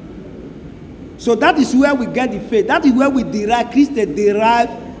 So that is where we get the faith. That is where we derive, Christians derive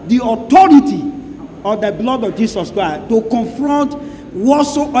the authority of the blood of Jesus Christ to confront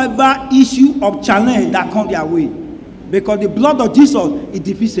whatsoever issue of challenge that comes their way. Because the blood of Jesus, it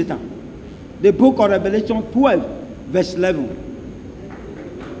defeats Satan. The book of Revelation 12, verse 11.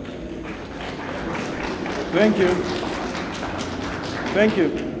 Thank you. Thank you.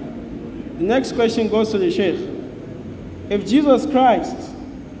 The next question goes to the Sheikh. If Jesus Christ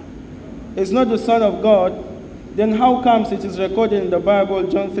is not the Son of God, then how comes it is recorded in the Bible,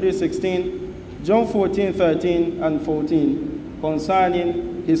 John 3:16, John 14:13 and 14,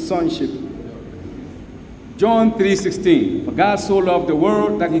 concerning his sonship? John 3:16, for God so loved the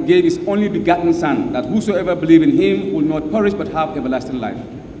world that he gave his only begotten Son, that whosoever believe in him will not perish but have everlasting life.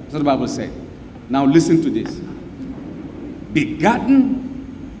 That's what the Bible said. Now listen to this. Begotten,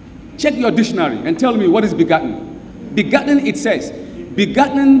 check your dictionary and tell me what is begotten. Begotten, it says,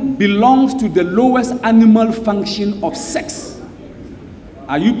 begotten belongs to the lowest animal function of sex.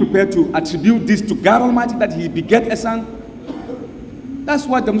 Are you prepared to attribute this to God Almighty, that he beget a son? That's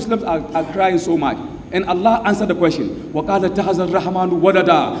why the Muslims are crying so much. And Allah answered the question. Allah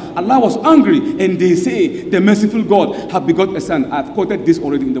was angry, and they say the merciful God have begot a son. I've quoted this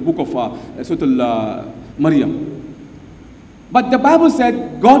already in the book of Surah Maryam. But the Bible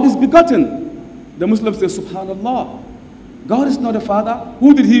said God is begotten. The Muslims say, Subhanallah, God is not a father.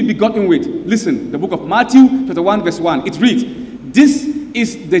 Who did he begotten with? Listen, the book of Matthew, chapter 1, verse 1. It reads, this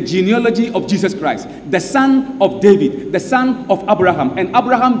is the genealogy of Jesus Christ, the son of David, the son of Abraham. And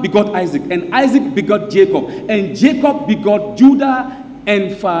Abraham begot Isaac, and Isaac begot Jacob, and Jacob begot Judah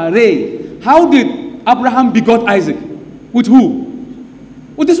and Phareh. How did Abraham begot Isaac? With who?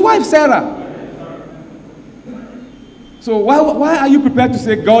 With his wife Sarah. So why are you prepared to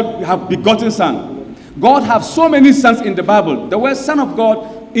say God have begotten son? God have so many sons in the Bible. The word son of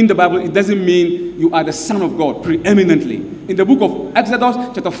God in the Bible, it doesn't mean you are the son of God preeminently. In the book of Exodus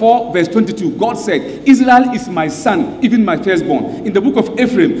chapter 4 verse 22, God said, Israel is my son, even my firstborn. In the book of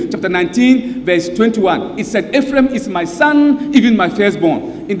Ephraim chapter 19 verse 21, it said, Ephraim is my son, even my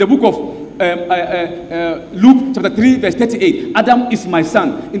firstborn. In the book of Luke chapter 3 verse 38, Adam is my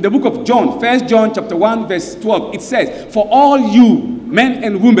son. In the book of John, 1 John chapter 1 verse 12, it says, for all you men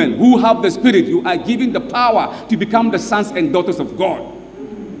and women who have the Spirit, you are given the power to become the sons and daughters of God.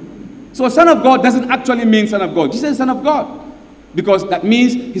 So son of God doesn't actually mean son of God. Jesus is son of God. Because that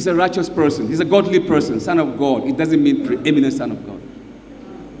means he's a righteous person. He's a godly person, son of God. It doesn't mean preeminent son of God.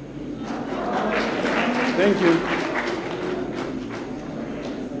 Thank you.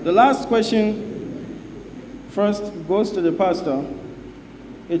 The last question first goes to the pastor.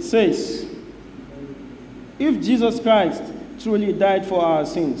 It says, if Jesus Christ truly died for our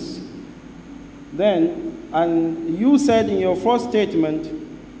sins, then, and you said in your first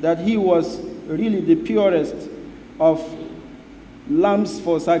statement that he was really the purest of lambs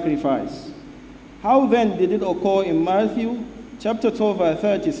for sacrifice, how then did it occur in Matthew chapter 12, verse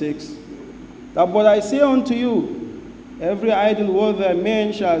 36, that but I say unto you, every idle word that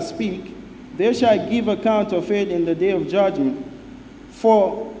man shall speak, they shall give account of it in the day of judgment.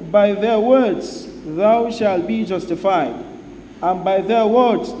 For by their words thou shalt be justified, and by their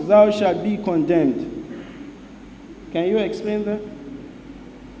words thou shalt be condemned. Can you explain that?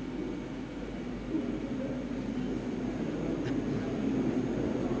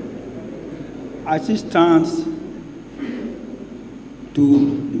 As it stands to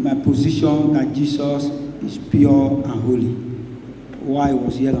my position that Jesus is pure and holy while he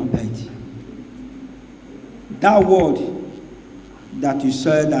was here on earth. That word that you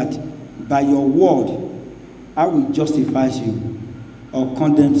said that by your word I will justify you or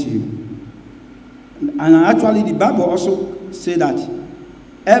condemn you. And actually the Bible also says that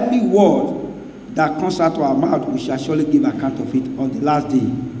every word that comes out of our mouth we shall surely give account of it on the last day.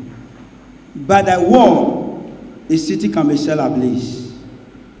 By the word a city can be set ablaze.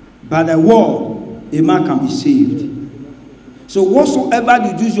 By the word a man can be saved. So whatsoever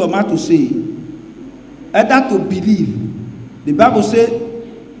you use your mouth to say, either to believe, the Bible says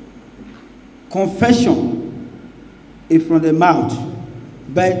confession is from the mouth,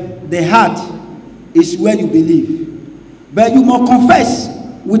 but the heart is where you believe. But you must confess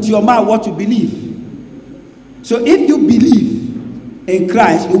with your mouth what you believe. So if you believe in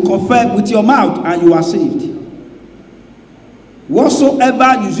Christ, you confess with your mouth and you are saved.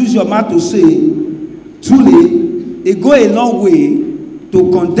 Whatsoever you use your mouth to say, truly, it go a long way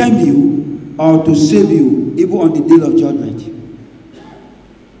to condemn you or to save you, even on the day of judgment.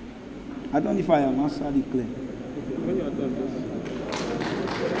 I don't know if I am answered it clear.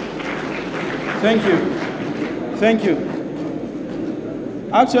 Thank you. Thank you.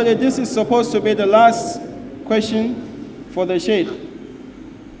 Actually, this is supposed to be the last question for the Sheikh.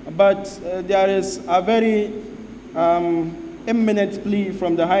 But there is a very imminent plea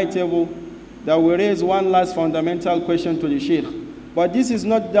from the high table that we raise one last fundamental question to the Sheikh. But this is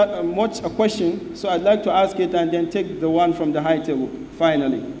not that much a question, so I'd like to ask it and then take the one from the high table,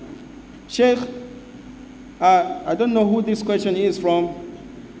 finally. Sheikh, I don't know who this question is from,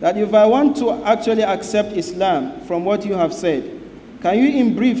 that if I want to actually accept Islam from what you have said, can you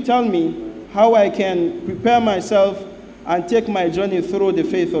in brief tell me how I can prepare myself and take my journey through the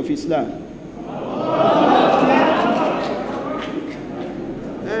faith of Islam?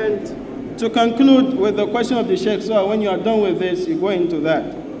 And to conclude with the question of the Sheikh, so when you are done with this, you go into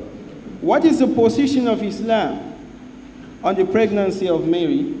that. What is the position of Islam on the pregnancy of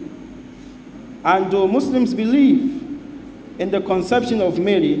Mary? And do Muslims believe in the conception of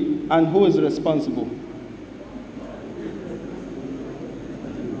Mary, and who is responsible?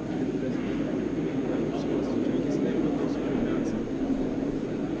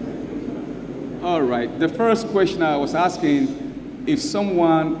 All right. The first question I was asking, if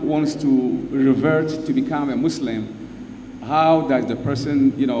someone wants to revert to become a Muslim, how does the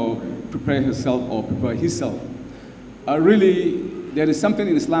person, prepare herself or prepare himself? Really, there is something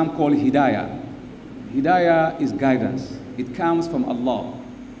in Islam called hidayah. Hidayah is guidance. It comes from Allah.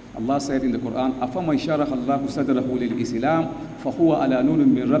 Allah said in the Quran, أَفَمَنْ شَرَحَ اللَّهُ صَدْرَهُ لِلْإِسْلَامِ فَهُوَ عَلَى نُورٍ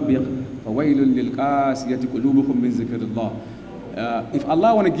مِّن رَبِّهِ فَوَيْلٌ لِلْقَاسِيَةِ قُلُوبُهُمْ مِنْ ذِكْرِ اللَّهِ. If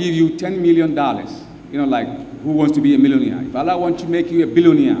Allah want to give you $10 million, like who wants to be a millionaire? If Allah wants to make you a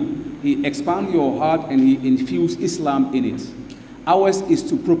billionaire, He expands your heart and He infuses Islam in it. Ours is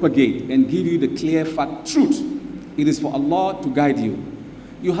to propagate and give you the clear fact truth. It is for Allah to guide you.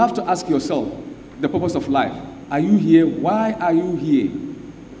 You have to ask yourself the purpose of life. Are you here? Why are you here?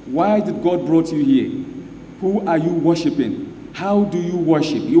 Why did God brought you here? Who are you worshiping? How do you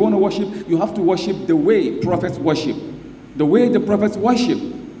worship? You want to worship? You have to worship the way prophets worship. The way the prophets worship.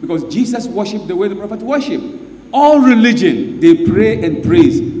 Because Jesus worshiped the way the prophets worship. All religion, they pray and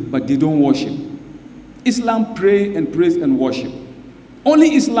praise, but they don't worship. Islam pray and praise and worship.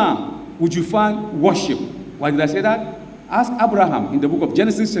 Only Islam would you find worship. Why did I say that? Ask Abraham in the book of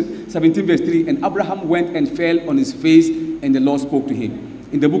Genesis 17 verse 3, and Abraham went and fell on his face, and the Lord spoke to him.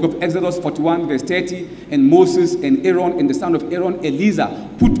 In the book of Exodus 41 verse 30, and Moses and Aaron and the son of Aaron, Eliza,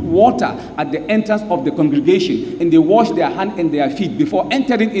 put water at the entrance of the congregation, and they washed their hands and their feet before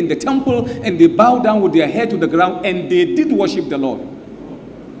entering in the temple, and they bowed down with their head to the ground, and they did worship the Lord.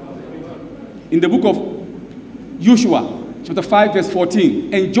 In the book of Joshua, chapter 5, verse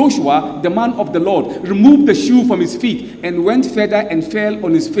 14. And Joshua, the man of the Lord, removed the shoe from his feet and went further and fell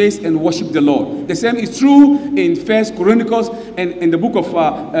on his face and worshipped the Lord. The same is true in 1 Chronicles and in the book of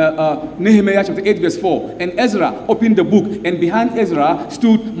Nehemiah, chapter 8, verse 4. And Ezra opened the book, and behind Ezra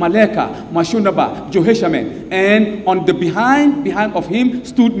stood Maleka, Mashunaba, Jehoshaphat, and on the behind of him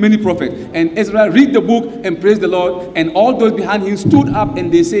stood many prophets. And Ezra read the book and praised the Lord, and all those behind him stood up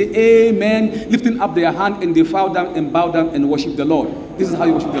and they say, Amen, lifting up their hand, and they fell down and bowed down and worship the Lord. This is how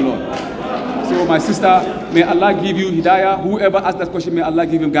you worship the Lord. So my sister, may Allah give you hidayah. Whoever asked that question, may Allah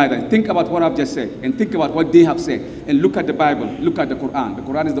give him guidance. Think about what I've just said, and think about what they have said, and look at the Bible, look at the Quran. The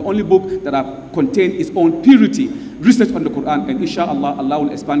Quran is the only book that have contained its own purity. Research on the Quran, and inshallah, Allah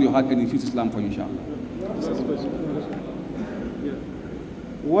will expand your heart and infuse Islam for you, inshallah.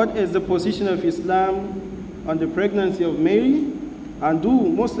 What is the position of Islam on the pregnancy of Mary? And do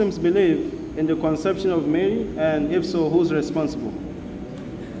Muslims believe in the conception of Mary? And if so, who's responsible?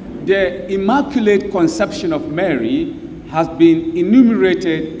 The Immaculate Conception of Mary has been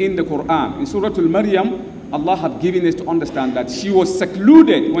enumerated in the Quran. In Surah Al-Maryam, Allah had given us to understand that she was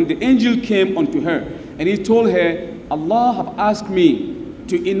secluded when the angel came unto her. And he told her, Allah have asked me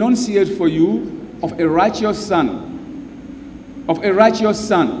to enunciate for you of a righteous son. Of a righteous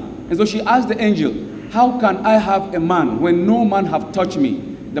son. And so she asked the angel, how can I have a man when no man have touched me?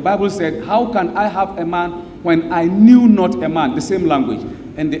 The Bible said, how can I have a man when I knew not a man? The same language.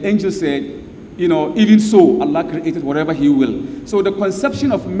 And the angel said, you know, even so, Allah created whatever He will. So the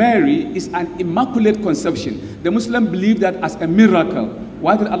conception of Mary is an immaculate conception. The Muslim believe that as a miracle.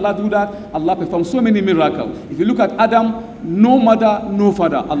 Why did Allah do that? Allah performed so many miracles. If you look at Adam, no mother, no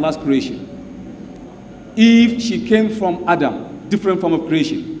father, Allah's creation. Eve, she came from Adam, different form of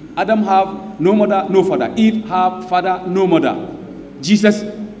creation. Adam have no mother, no father. Eve have father, no mother. Jesus,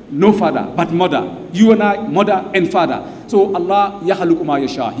 no father, but mother. You and I, mother and father. So Allah, yahaluku ma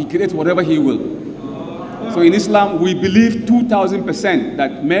yasha. He creates whatever He will. So in Islam, we believe 2000%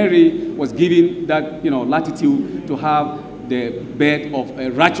 that Mary was given that, latitude to have the birth of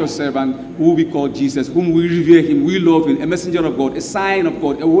a righteous servant who we call Jesus, whom we revere Him, we love Him, a messenger of God, a sign of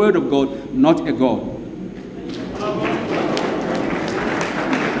God, a word of God, not a God.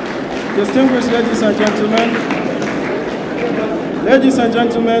 Distinguished ladies and gentlemen, If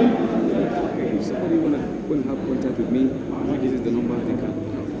somebody want to have contact with me, this is the number they can.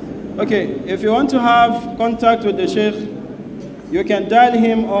 Okay, if you want to have contact with the Sheikh, you can dial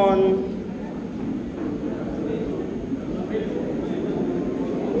him on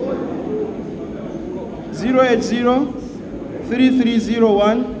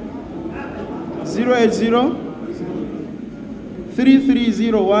 080-3301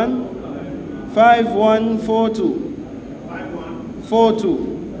 080-3301 5142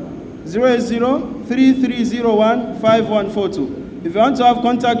 080-3301-5142. If you want to have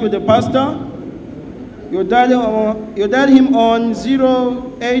contact with the pastor, you dial him on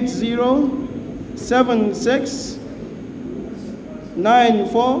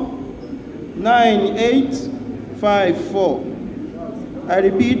I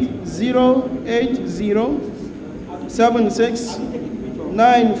repeat,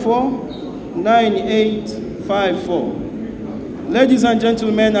 080-76-94-9854. Ladies and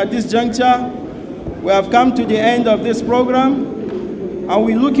gentlemen, at this juncture, we have come to the end of this program, and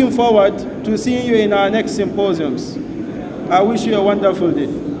we're looking forward to seeing you in our next symposiums. I wish you a wonderful day.